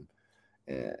time?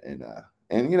 And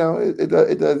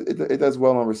it does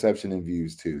well on reception and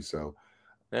views too. So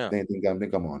Yeah. think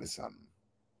I'm on to something.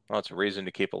 Well, it's a reason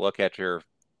to keep a look at your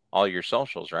all your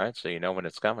socials, right? So you know when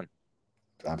it's coming.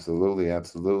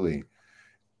 Absolutely.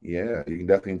 Yeah, you can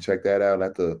definitely check that out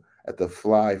at the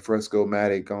Fly Fresco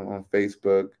Matic on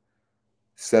Facebook,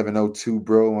 702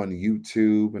 Bro on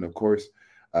YouTube, and of course,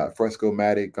 Fresco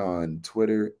Matic on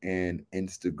Twitter and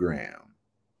Instagram.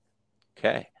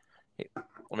 Okay. Hey,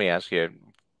 let me ask you,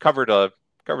 covered a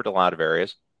covered a lot of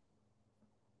areas.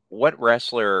 What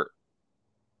wrestler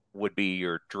would be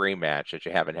your dream match that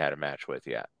you haven't had a match with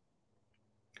yet?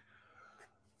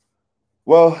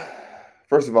 Well,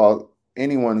 first of all,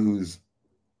 anyone who's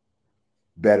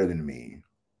better than me,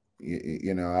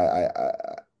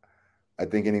 I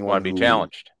think Want anyone to be who,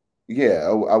 challenged? yeah,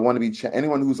 I want to be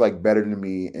anyone who's like better than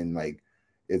me and like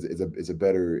is a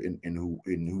better and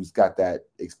who's got that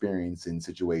experience in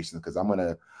situations, because I'm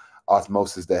gonna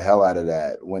osmosis the hell out of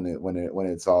that when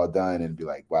it's all done and be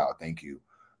like, wow, thank you.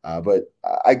 But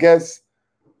I guess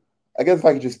if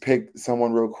I could just pick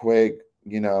someone real quick,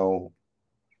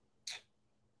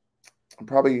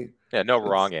 probably Yeah, no let's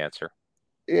wrong answer.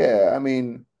 yeah, I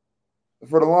mean,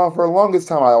 for the longest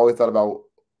time, I always thought about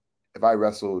if I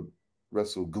wrestled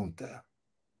Gunther,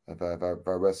 if I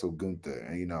wrestled Gunther,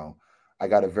 and I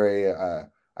got a very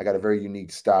I got a very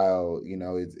unique style.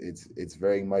 It's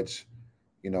very much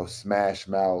smash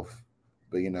mouth,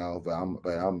 but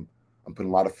I'm putting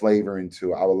a lot of flavor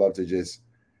into it. I would love to just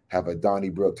have a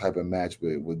Donnybrook type of match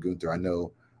with Gunther.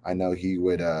 I know he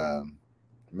would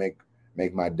make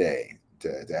make my day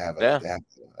Yeah, to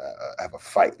have a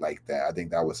fight like that. I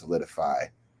think that would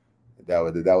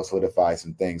solidify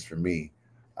some things for me.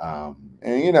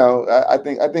 And I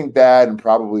think that, and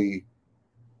probably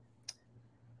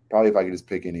if I could just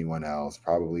pick anyone else,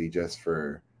 probably just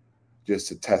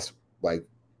to like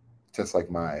test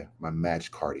my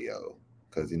match cardio,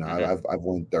 because hmm, I've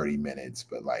won 30 minutes,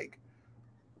 but like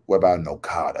what about an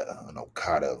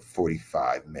Okada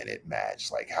 45-minute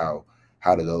match? Like how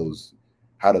do those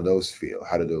how do those feel?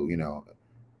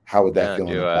 How would that yeah.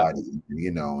 feel in Do the a body?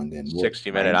 And then what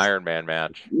 60-minute Iron Man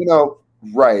match. you know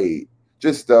right,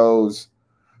 just those,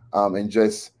 and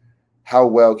just how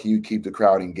well can you keep the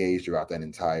crowd engaged throughout that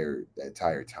entire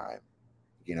time?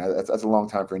 That's a long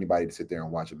time for anybody to sit there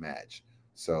and watch a match.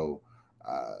 So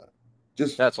uh,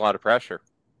 just That's a lot of pressure.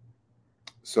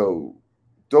 so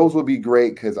those would be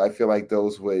great, because I feel like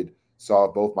those would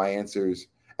solve both my answers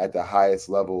at the highest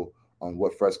level on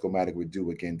what Fresco Matic would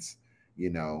do against you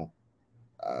know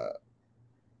uh,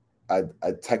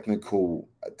 a technical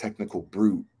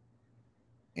brute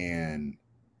and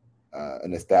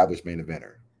an established main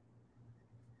eventer.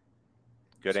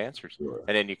 Good answers. Sure.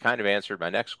 And then you kind of answered my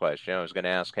next question. I was going to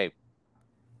ask, hey,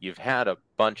 you've had a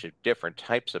bunch of different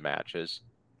types of matches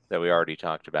that we already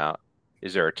talked about.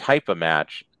 Is there a type of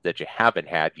match that you haven't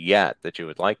had yet that you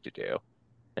would like to do?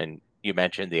 And you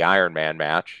mentioned the Iron Man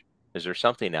match. Is there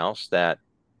something else that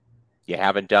you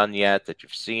haven't done yet that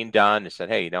you've seen done and said,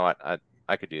 hey, you know what?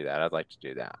 I could do that. I'd like to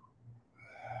do that.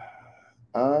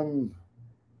 Um,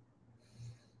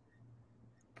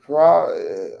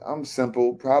 I'm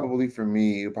simple. Probably for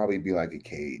me, it'd probably be like a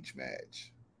cage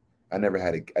match. I never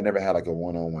had like a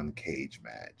one-on-one cage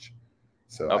match.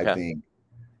 So Okay.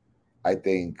 I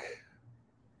think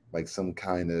like some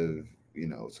kind of,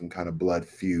 some kind of blood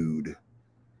feud,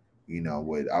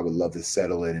 would I would love to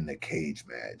settle it in a cage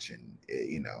match, and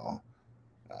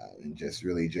and just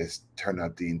really just turn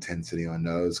up the intensity on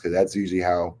those, because that's usually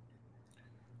how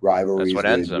That's rivalries what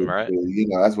ends them, right?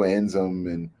 that's what ends them.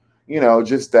 And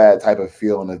just that type of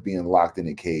feeling of being locked in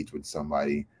a cage with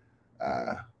somebody.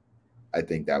 uh I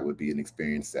think that would be an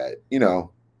experience that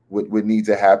would need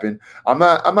to happen. I'm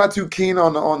not too keen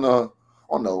on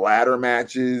the ladder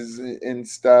matches and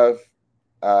stuff.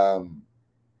 um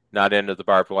Not into the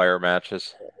barbed wire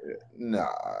matches. nah,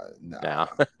 No. nah.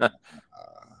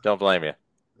 Don't blame you.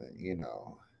 you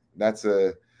know that's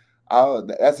a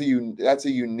that's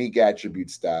a unique attribute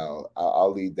style.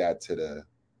 I'll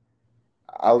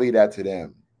leave that to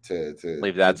them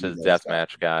Leave to that to do the that death stuff.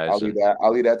 match guys. And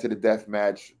I'll leave that to the death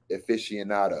match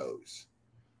aficionados.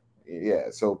 Yeah,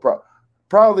 so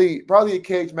probably a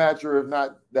cage match, or if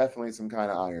not, definitely some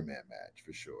kind of Iron Man match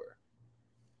for sure.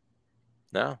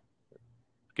 no,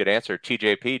 good answer.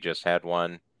 TJP just had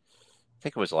one. I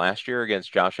think it was last year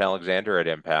against Josh Alexander at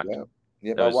Impact. Yeah,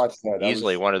 yep, That I was watched that. That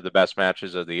easily was one of the best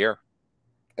matches of the year.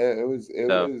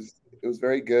 So it was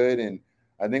very good. And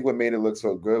I think what made it look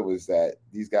so good was that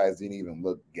these guys didn't even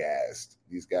look gassed.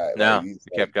 These guys, no, it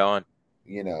kept going.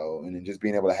 and then just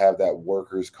being able to have that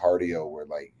workers cardio where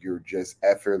like you're just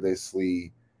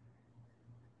effortlessly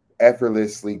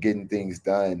getting things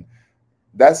done.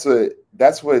 That's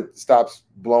what stops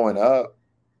blowing up,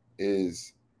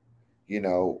 is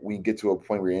when you get to a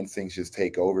point where your instincts just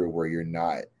take over, where you're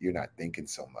not thinking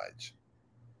so much.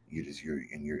 You're just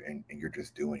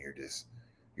doing.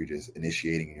 You're just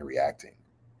initiating and you're reacting.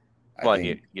 I Well, and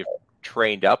think. you've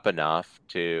trained up enough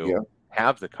to Yeah,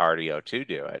 have the cardio to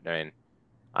do it. I mean,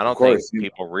 I of don't think course.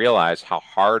 people realize how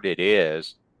hard it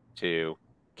is to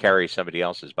carry somebody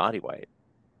else's body weight.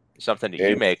 Something that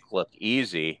you It's make look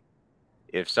easy.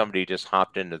 If somebody just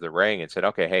hopped into the ring and said,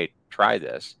 "Okay, hey, try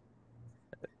this,"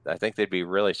 I think they'd be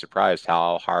really surprised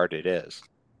how hard it is.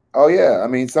 Oh yeah, I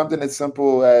mean something as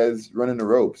simple as running the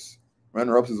ropes. Running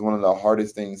the ropes is one of the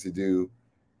hardest things to do,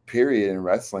 period, in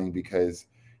wrestling, because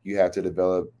you have to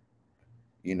develop,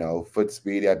 foot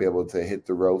speed. You have to be able to hit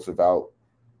the ropes without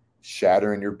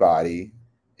shattering your body,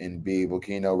 and be able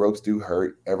to, ropes do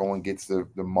hurt. Everyone gets the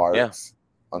Yeah. marks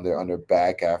on their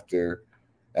back after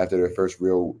their first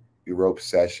real rope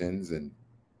sessions, and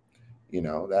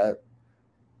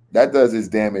that does its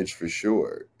damage for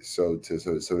sure. So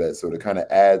to kind of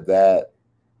add that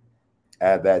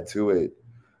to it,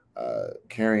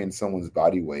 carrying someone's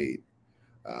body weight,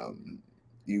 um,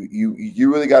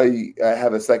 you really got to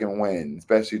have a second win,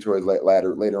 especially towards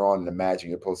later on in the match,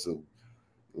 and you're supposed to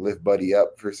lift buddy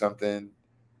up for something.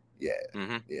 Yeah,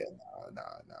 Hmm. yeah, no,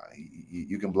 no.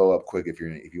 You can blow up quick if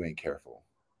you ain't careful.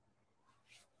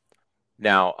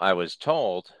 Now, I was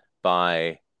told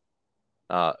by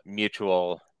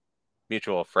mutual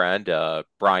friend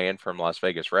Brian from Las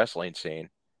Vegas wrestling scene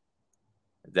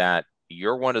that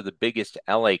you're one of the biggest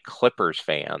LA Clippers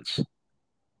fans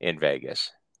in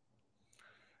Vegas.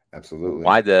 Absolutely,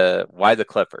 Why the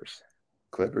Clippers?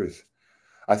 Clippers.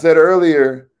 I said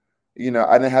earlier, I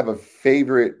didn't have a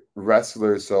favorite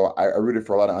wrestler, so I rooted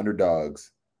for a lot of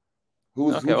underdogs.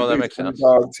 Okay, Who's the well that biggest makes sense.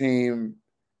 underdog team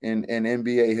in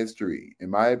NBA history? In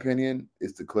my opinion,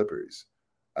 it's the Clippers.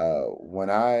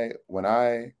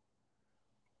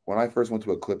 When I first went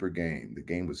to a Clipper game, the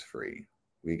game was free.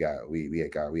 We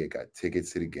had got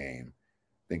tickets to the game.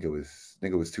 I think it was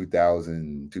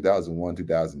 2001,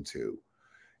 2002.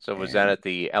 So was that And at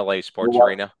the LA we Sports wa-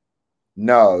 Arena?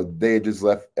 no, they had just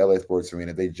left LA Sports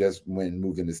Arena. They just went and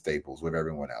moved into Staples with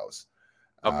everyone else.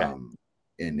 Okay. Um,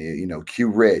 and Q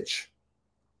Rich,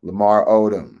 Lamar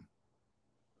Odom,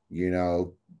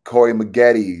 Corey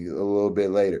Maggette a little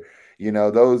bit later.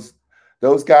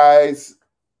 Those guys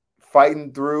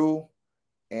fighting through,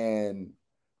 and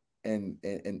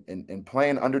and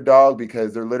playing underdog,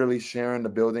 because they're literally sharing the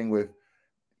building with,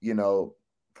 you know,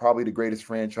 probably the greatest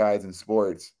franchise in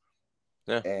sports.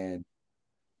 Yeah. And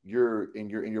you're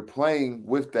playing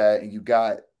with that, and you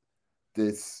got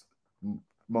this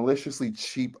maliciously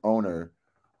cheap owner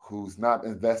who's not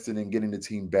invested in getting the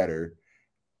team better,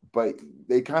 but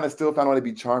they kind of still found a way to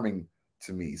be charming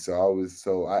to me.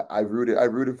 I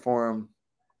rooted for him,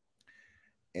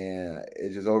 and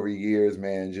it's just over years,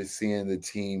 man, just seeing the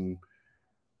team,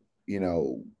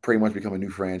 pretty much become a new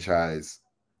franchise,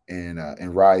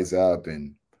 and rise up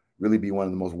and really be one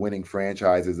of the most winning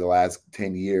franchises the last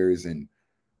 10 years. And,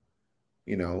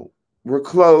 you know, We're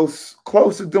close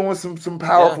to doing some Yeah.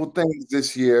 powerful things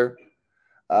this year.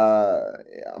 Uh,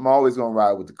 I'm always gonna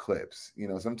ride with the Clips.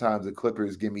 Sometimes the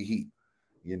Clippers give me heat.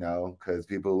 Because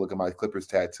people look at my Clippers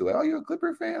tattoo. Oh, you're a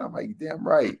Clipper fan? I'm like, you damn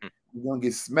right. You're gonna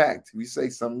get smacked if you say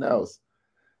something else.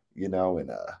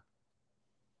 And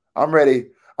I'm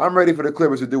ready. I'm ready for the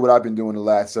Clippers to do what I've been doing the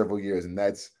last several years, and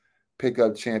that's pick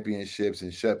up championships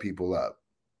and shut people up.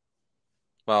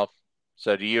 Well,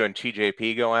 so do you and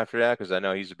TJP go after that? Because I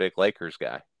know he's a big Lakers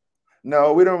guy.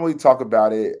 No, we don't really talk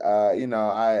about it.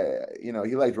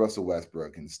 He likes Russell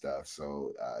Westbrook and stuff,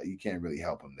 so you can't really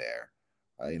help him there.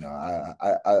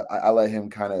 I let him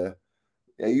kind of.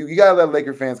 Yeah, you gotta let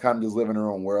Laker fans kind of just live in their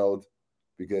own world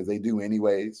because they do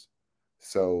anyways.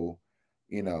 So,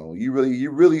 you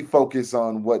really focus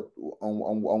on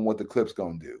on what the Clips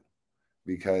gonna do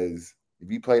because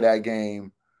if you play that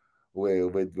game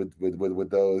with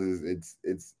those,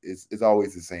 it's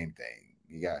always the same thing.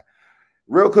 You got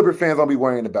real Clipper fans don't be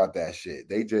worrying about that shit.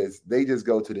 They just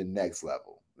go to the next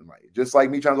level. Just like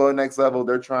me trying to go to the next level,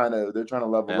 they're trying to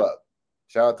level Yeah. up.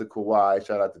 Shout out to Kawhi,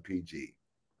 shout out to PG.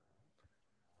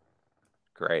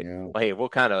 Great. You know, Well, hey, we'll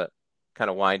kind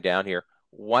of wind down here.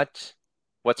 What's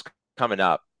coming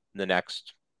up in the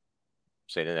next,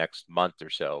 say, the next month or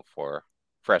so for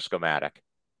Fresco Mattic?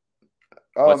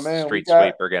 oh What's the man, street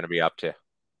sweeper going to be up to?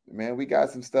 we got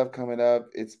some stuff coming up.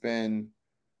 It's been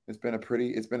a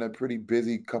pretty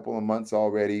busy couple of months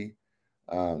already.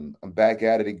 I'm back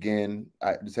at it again.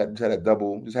 I just had a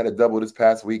double this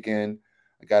past weekend.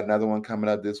 I got another one coming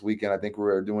up this weekend. I think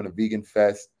we're doing a vegan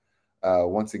fest.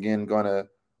 Once again, gonna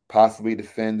possibly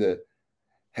defend the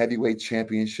heavyweight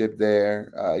championship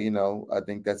there. I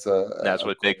think that's That's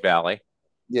with Big Valley.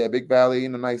 yeah, Big Valley,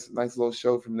 nice little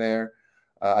show from there.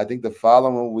 I think the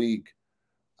following week,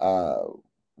 uh,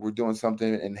 we're doing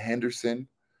something in Henderson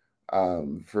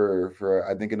for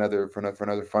I think another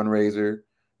fundraiser.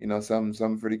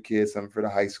 Some for the kids, some for the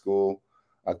high school.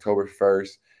 October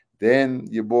 1st. Then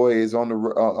your boy is on the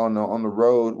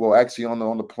road. Well, actually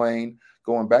on the plane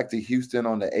going back to Houston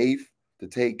on the 8th to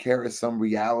take care of some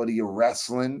reality of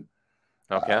wrestling.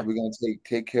 Okay. We're gonna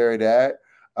take care of that.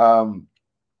 Um,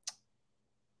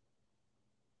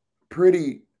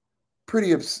 pretty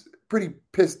pretty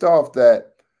pissed off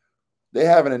that they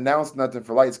haven't announced nothing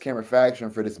for Lights Camera Faction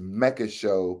for this Mecca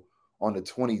show on the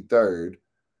 23rd.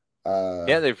 Uh,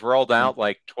 Yeah, they've rolled out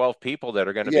like 12 people that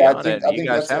are going to be yeah, on it, and you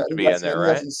guys have to be in I there, think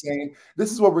that's right? insane.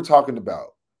 This is what we're talking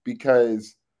about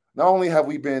because not only have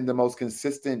we been the most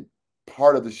consistent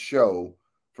part of the show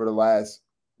for the last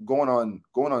going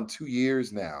on 2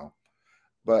 years now,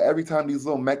 but every time these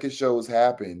little mecha shows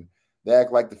happen, they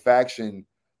act like the faction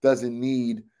doesn't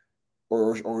need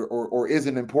or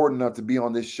isn't important enough to be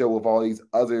on this show with all these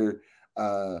other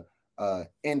uh,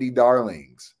 indie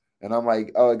darlings. And I'm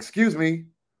like, excuse me,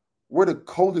 we're the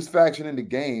coldest faction in the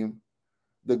game,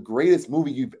 the greatest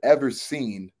movie you've ever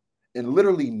seen, and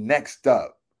literally next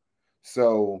up.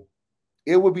 So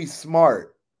it would be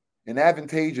smart and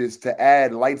advantageous to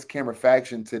add Lights Camera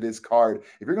Faction to this card.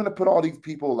 If you're going to put all these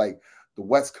people like the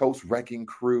West Coast Wrecking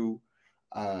Crew,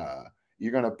 uh,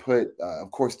 you're going to put,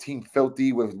 of course, Team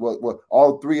Filthy with what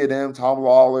all three of them, Tom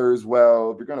Lawler as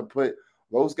well. If you're going to put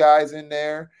those guys in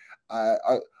there,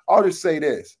 I'll just say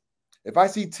this. If I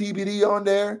see TBD on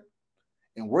there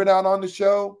and we're not on the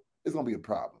show, it's going to be a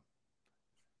problem.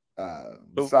 Who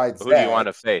Besides who do you want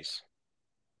that, to face?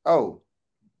 oh,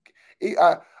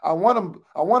 I want them.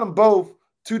 I want them both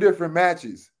two different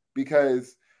matches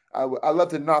because I love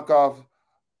to knock off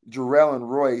Jarrell and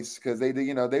Royce because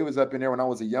they was up in there when I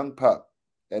was a young pup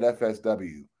at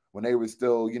FSW when they were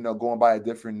still going by a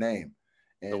different name,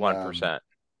 The and 1%.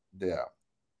 yeah,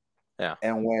 Yeah.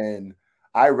 and when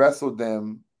I wrestled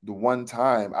them the one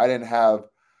time, I didn't have.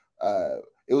 Uh,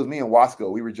 it was me and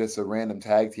Wasco. We were just a random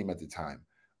tag team at the time.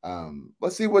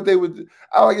 Let's see what they would.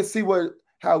 I like to see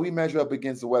how we measure up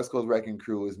against the West Coast Wrecking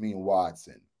Crew is me and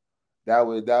Watson. That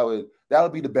would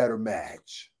be the better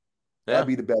match. Yeah. That'd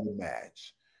be the better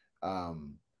match.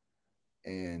 Um,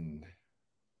 and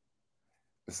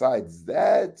besides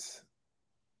that,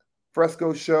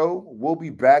 Fresco show, we'll be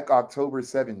back October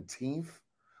 17th.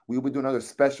 We will be doing another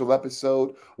special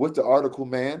episode with the Article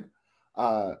Man.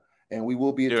 Uh, and we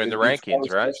will be Doing the it'll be a rankings,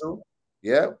 2 hour right? special.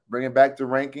 Yeah, bringing back the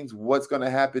rankings. What's going to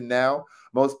happen now?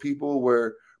 Most people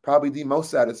were probably the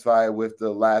most satisfied with the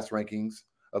last rankings,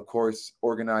 of course,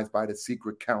 organized by the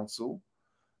Secret Council.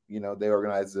 They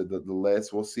organize the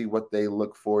list. We'll see what they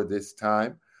look for this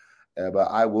time. But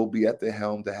I will be at the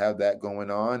helm to have that going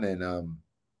on. And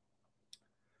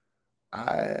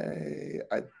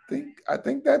I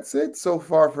think that's it so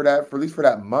far for that, for at least for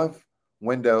that month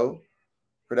window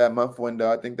for that month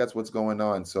window. I think that's what's going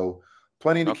on. So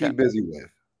plenty to Okay. keep busy with.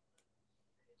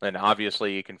 And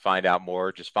obviously, you can find out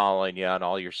more just following you on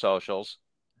all your socials.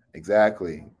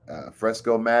 Exactly.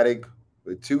 Fresco Mattic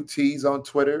with 2 T's on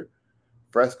Twitter.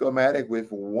 Fresco Mattic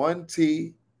with 1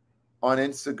 T on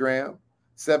Instagram.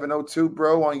 702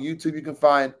 Bro on YouTube. You can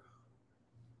find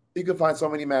so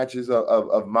many matches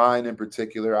of mine in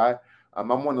particular. I'm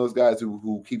one of those guys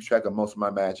who keeps track of most of my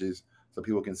matches so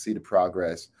people can see the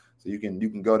progress. So you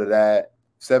can go to that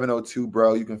 702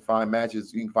 Bro. You can find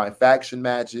matches. You can find faction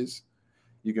matches.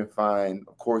 You can find,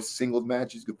 of course, singles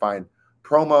matches. You can find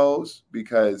promos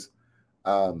because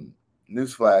um,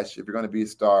 newsflash: if you're going to be a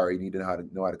star, you need to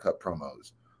know how to cut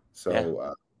promos.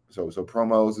 Yeah. So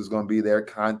promos is going to be there.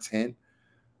 Content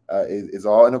is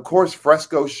all, and of course,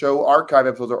 Fresco Show archive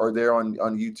episodes are there on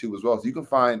YouTube as well. So you can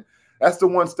find that's the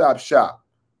one-stop shop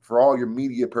for all your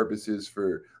media purposes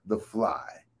for the Fly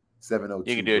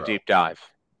You can 702 do a Bro. deep dive.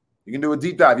 You can do a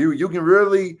deep dive. You can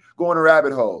really go in a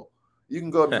rabbit hole. You can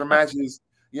go for matches.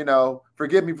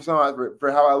 Forgive me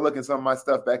for how I look in some of my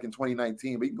stuff back in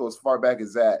 2019, but you can go as far back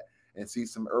as that and see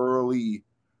some early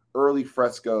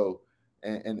Fresco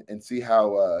and see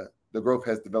how the growth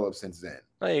has developed since then.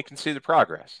 Well, you can see the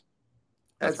progress.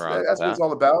 Nothing That's wrong with that's what it's that.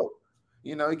 all about.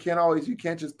 You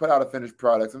can't just put out a finished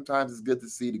product. Sometimes it's good to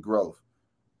see the growth.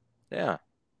 Yeah.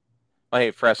 Well,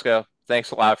 hey, Fresco,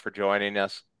 thanks a lot for joining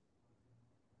us.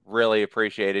 Really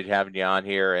appreciated having you on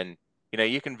here. And,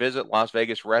 you can visit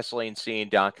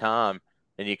LasVegasWrestlingScene.com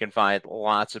and you can find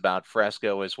lots about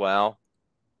Fresco as well.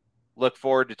 Look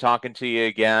forward to talking to you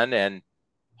again, and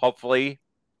hopefully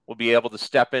we'll be able to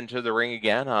step into the ring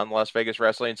again on Las Vegas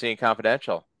Wrestling Scene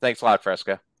Confidential. Thanks a lot,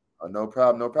 Fresco. No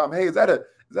problem, no problem. Hey, is that an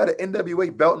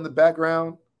NWA belt in the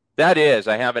background? That is,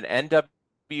 I have an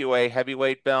NWA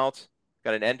heavyweight belt,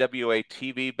 got an NWA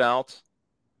TV belt,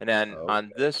 and then Oh,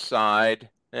 on this side,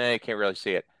 you can't really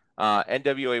see it,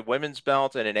 NWA women's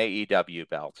belt and an AEW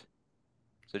belt.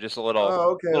 So just a little oh,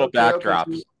 okay, little okay, okay.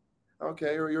 backdrops.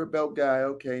 Okay, you're a belt guy.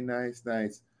 Okay, nice,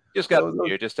 nice. Just got Those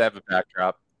you just to have a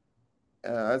backdrop.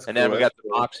 that's And then cool. we That's got the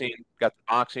cool.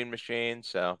 boxing machine.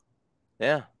 So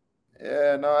yeah.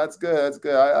 Yeah, no, that's good. That's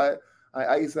good.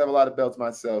 I used to have a lot of belts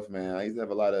myself, man. I used to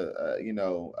have a lot of I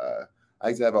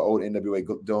used to have an old NWA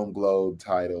Dome Globe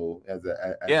title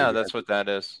Yeah, that's what that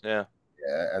is. Yeah.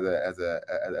 as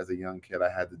a young kid. I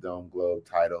had the Dome Globe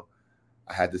title.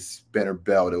 I had the spinner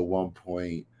belt at one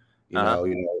point. Uh-huh.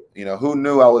 Who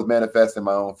knew I was manifesting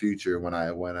my own future when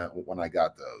I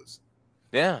got those.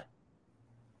 Yeah.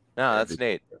 No, Yeah, that's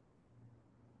neat.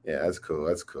 yeah, that's cool.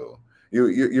 That's cool.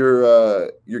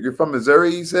 You're from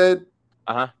Missouri, you said?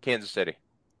 Uh-huh. Kansas City.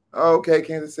 Oh, okay,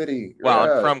 Kansas City. Well, I'm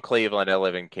Yeah. from Cleveland. I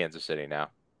live in Kansas City now.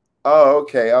 Oh,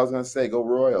 okay. I was gonna say go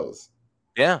Royals.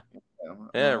 Yeah. Yeah,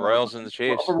 Yeah, Royals and the I'm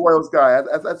Chiefs. a Royals guy.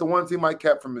 That's the one team I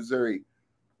kept from Missouri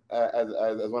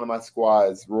as one of my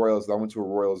squads. Royals. I went to a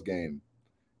Royals game,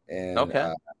 and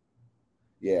Okay.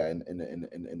 yeah,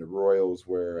 and the Royals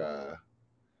were.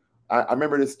 I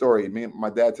remember this story. My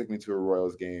dad took me to a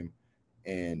Royals game,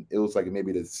 and it was like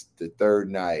maybe the third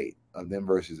night of them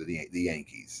versus the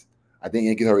Yankees. I think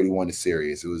Yankees already won the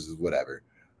series. It was whatever.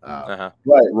 Uh-huh.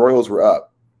 But Royals were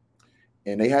up,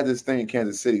 and they had this thing in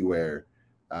Kansas City where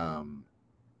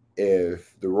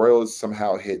if the Royals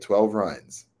somehow hit 12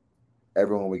 runs,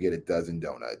 everyone would get a dozen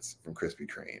donuts from Krispy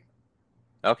Kreme.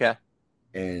 Okay.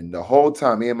 And the whole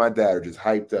time, me and my dad are just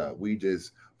hyped up. We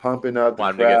just pumping up the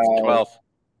Wanted to get the crowd, 12th.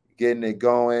 getting it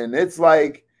going. It's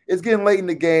like it's getting late in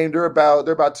the game. They're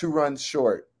about 2 runs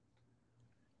short.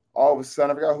 All of a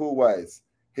sudden, I forgot who it was.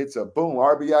 Hits a boom,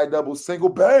 RBI double single,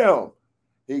 bam.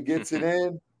 He gets it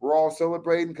in. We're all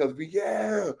celebrating because we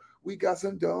got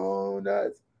some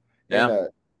donuts.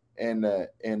 And Yeah.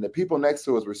 and the people next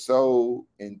to us were so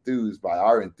enthused by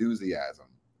our enthusiasm.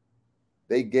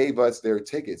 They gave us their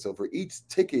ticket. So for each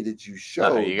ticket that you You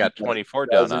showed, you got got a 24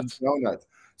 dozen donuts. donuts.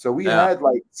 So we Yeah. had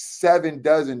like 7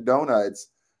 dozen donuts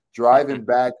driving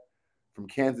back from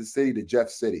Kansas City to Jeff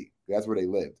City. That's where they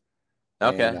lived.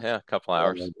 Okay. And Yeah, a couple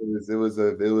hours. it was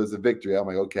a victory. I'm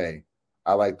like, okay,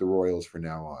 I like the Royals for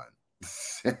now on.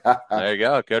 There you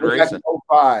go. Good We're back in reason.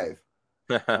 '05.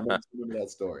 I Yeah, remember that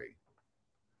story.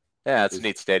 it's a For,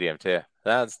 neat stadium too.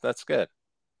 That's good.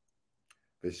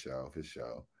 for sure, for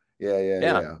sure. Yeah, yeah,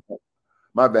 Yeah. yeah.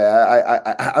 My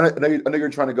bad. I know you're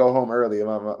trying to go home early.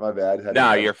 My bad. I just No,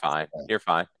 had to you're fine. You're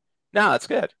fine. No, that's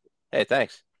good. Hey,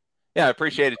 thanks. Yeah, I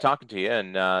appreciated talking to you,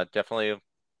 and definitely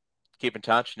keep in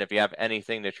touch. And if you have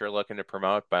anything that you're looking to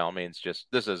promote, by all means, just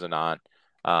this isn't on.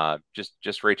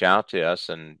 Just reach out to us,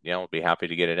 and we'll be happy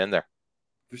to get it in there.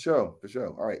 for sure, for sure.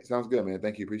 All right, sounds good, man.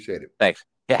 Thank you. Appreciate it. Thanks.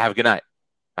 Yeah, have a good night.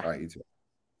 All right, you too.